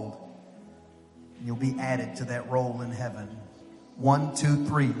 tall and bold. And you'll be added to that roll in heaven. 1, 2,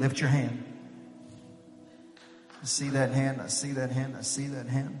 3. Lift your hand. I see that hand. I see that hand. I see that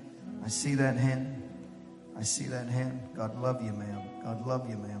hand. I see that hand. I see that hand. God love you, ma'am. God love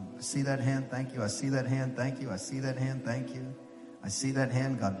you, ma'am. I see that hand. Thank you. I see that hand. Thank you. I see that hand. Thank you. I see that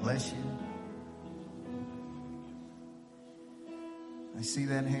hand. God bless you. I see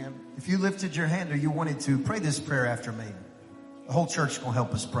that hand. If you lifted your hand or you wanted to, pray this prayer after me. The whole church is going to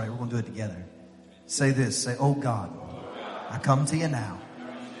help us pray. We're going to do it together. Say this. Say, oh God, I come to you now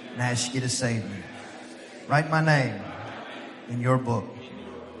and ask you to save me. Write my name in your book.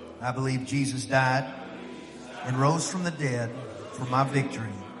 I believe Jesus died and rose from the dead for my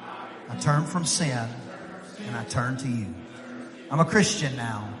victory. I turn from sin and I turn to you. I'm a Christian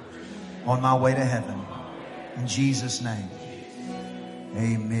now on my way to heaven. In Jesus' name,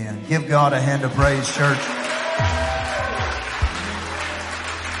 amen. Give God a hand of praise, church.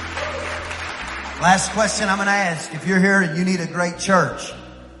 Last question I'm going to ask. If you're here and you need a great church,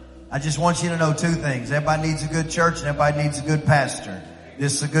 I just want you to know 2 things. Everybody needs a good church and everybody needs a good pastor.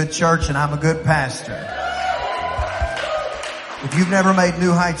 This is a good church and I'm a good pastor. If you've never made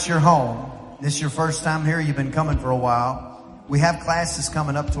New Heights your home, this is your first time here, you've been coming for a while. We have classes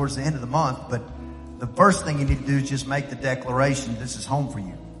coming up towards the end of the month, but the first thing you need to do is just make the declaration, this is home for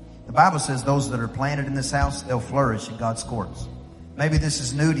you. The Bible says those that are planted in this house, they'll flourish in God's courts. Maybe this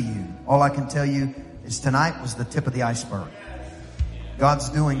is new to you. All I can tell you is tonight was the tip of the iceberg. God's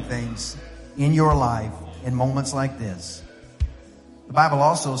doing things in your life in moments like this. The Bible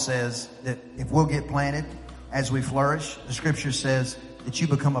also says that if we'll get planted as we flourish, the scripture says that you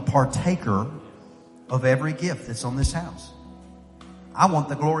become a partaker of every gift that's on this house. I want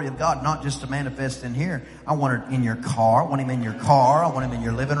the glory of God not just to manifest in here. I want it in your car. I want Him in your car. I want Him in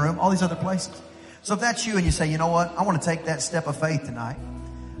your living room, all these other places. So if that's you and you say, you know what, I want to take that step of faith tonight.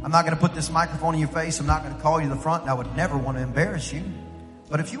 I'm not going to put this microphone in your face. I'm not going to call you to the front. And I would never want to embarrass you.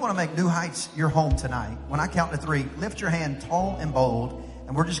 But if you want to make New Heights your home tonight, when I count to 3, lift your hand tall and bold,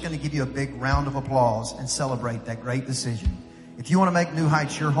 and we're just going to give you a big round of applause and celebrate that great decision. If you want to make New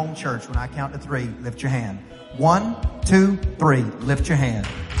Heights your home church, when I count to 3, lift your hand. 1, 2, 3. Lift your hand.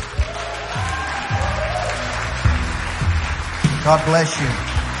 God bless you.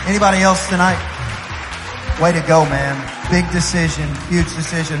 Anybody else tonight? Way to go, man. Big decision, huge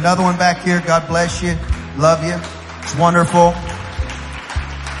decision. Another one back here. God bless you. Love you. It's wonderful.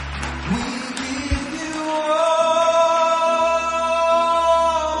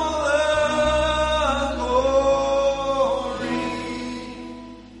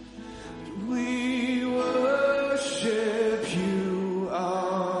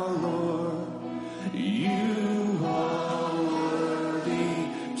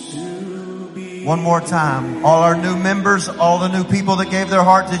 One more time. All our new members, all the new people that gave their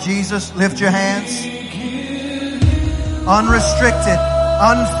heart to Jesus, lift your hands. Unrestricted,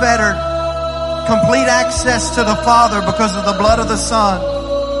 unfettered, complete access to the Father because of the blood of the Son.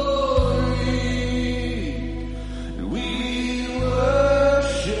 We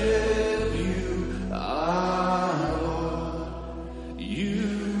worship you, our Lord.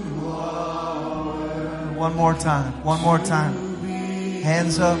 You are. One more time. One more time.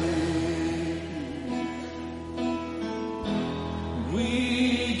 Hands up.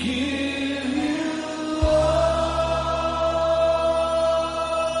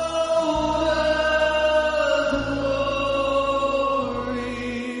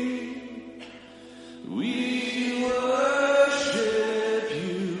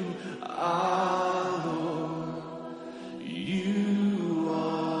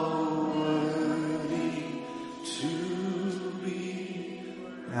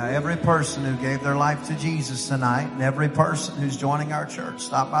 Now, every person who gave their life to Jesus tonight and every person who's joining our church,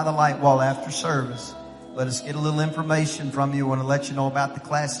 stop by the light wall after service. Let us get a little information from you. I want to let you know about the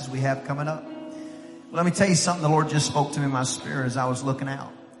classes we have coming up. Let me tell you something the Lord just spoke to me in my spirit as I was looking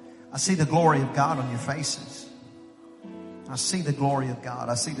out. I see the glory of God on your faces. I see the glory of God.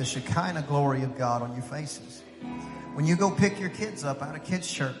 I see the Shekinah glory of God on your faces. When you go pick your kids up out of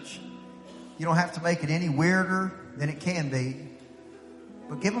kids' church, you don't have to make it any weirder than it can be.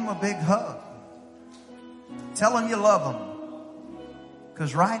 But give them a big hug. Tell them you love them.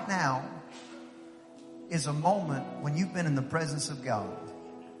 Because right now is a moment when you've been in the presence of God.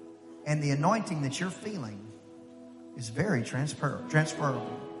 And the anointing that you're feeling is very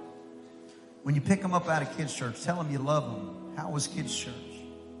transferable. When you pick them up out of kids' church, tell them you love them. How was kids' church?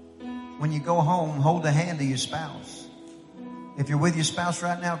 When you go home, hold the hand of your spouse. If you're with your spouse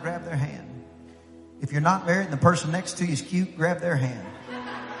right now, grab their hand. If you're not married and the person next to you is cute, grab their hand.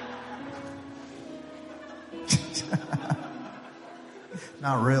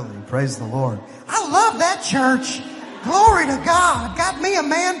 Not really. Praise the Lord. I love that church. Glory to God. Got me a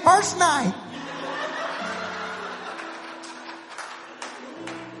man first night.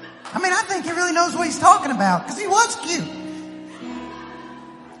 I mean, I think he really knows what he's talking about because he was cute.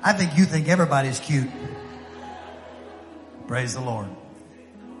 I think you think everybody's cute. Praise the Lord.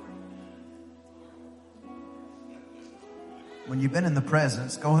 When you've been in the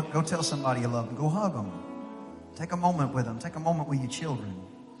presence, go tell somebody you love them. Go hug them. Take a moment with them. Take a moment with your children.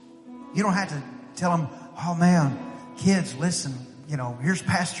 You don't have to tell them, oh man, kids, listen, here's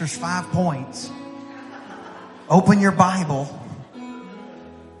Pastor's 5 points. Open your Bible.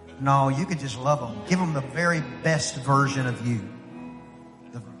 No, you can just love them. Give them the very best version of you.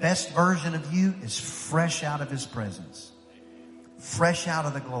 The best version of you is fresh out of His presence. Fresh out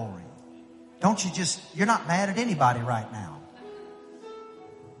of the glory. You're not mad at anybody right now.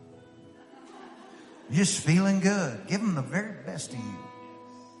 You're just feeling good. Give them the very best of you.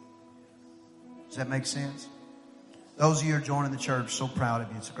 Does that make sense? Those of you who are joining the church, so proud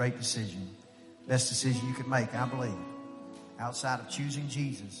of you. It's a great decision. Best decision you could make, I believe. Outside of choosing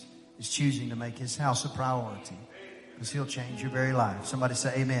Jesus is choosing to make His house a priority. Because He'll change your very life. Somebody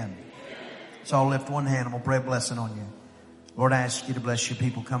say amen. So I'll lift one hand and we'll pray a blessing on you. Lord, I ask you to bless your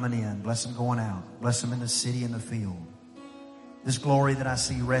people coming in. Bless them going out. Bless them in the city and the field. This glory that I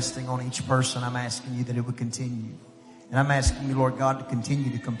see resting on each person, I'm asking you that it would continue. And I'm asking you, Lord God, to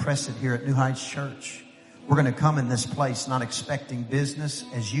continue to compress it here at New Heights Church. We're going to come in this place not expecting business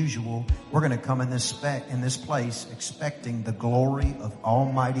as usual. We're going to come in this place expecting the glory of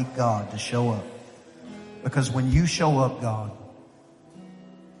Almighty God to show up. Because when you show up, God,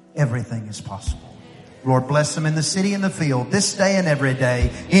 everything is possible. Lord, bless them in the city and the field this day and every day.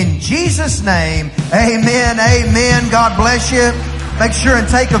 In Jesus' name, amen, amen. God bless you. Make sure and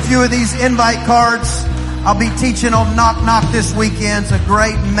take a few of these invite cards. I'll be teaching on Knock Knock this weekend. It's a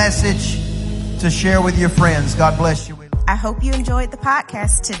great message to share with your friends. God bless you. I hope you enjoyed the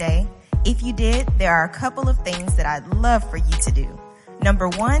podcast today. If you did, there are a couple of things that I'd love for you to do. Number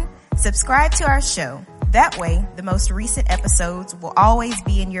 1, subscribe to our show. That way, the most recent episodes will always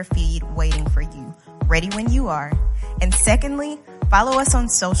be in your feed waiting for you, ready when you are. And secondly, follow us on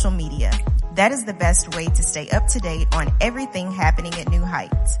social media. That is the best way to stay up to date on everything happening at New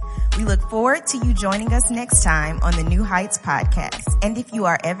Heights. We look forward to you joining us next time on the New Heights podcast. And if you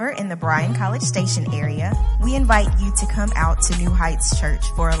are ever in the Bryan College Station area, we invite you to come out to New Heights Church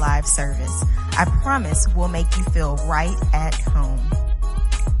for a live service. I promise we'll make you feel right at home.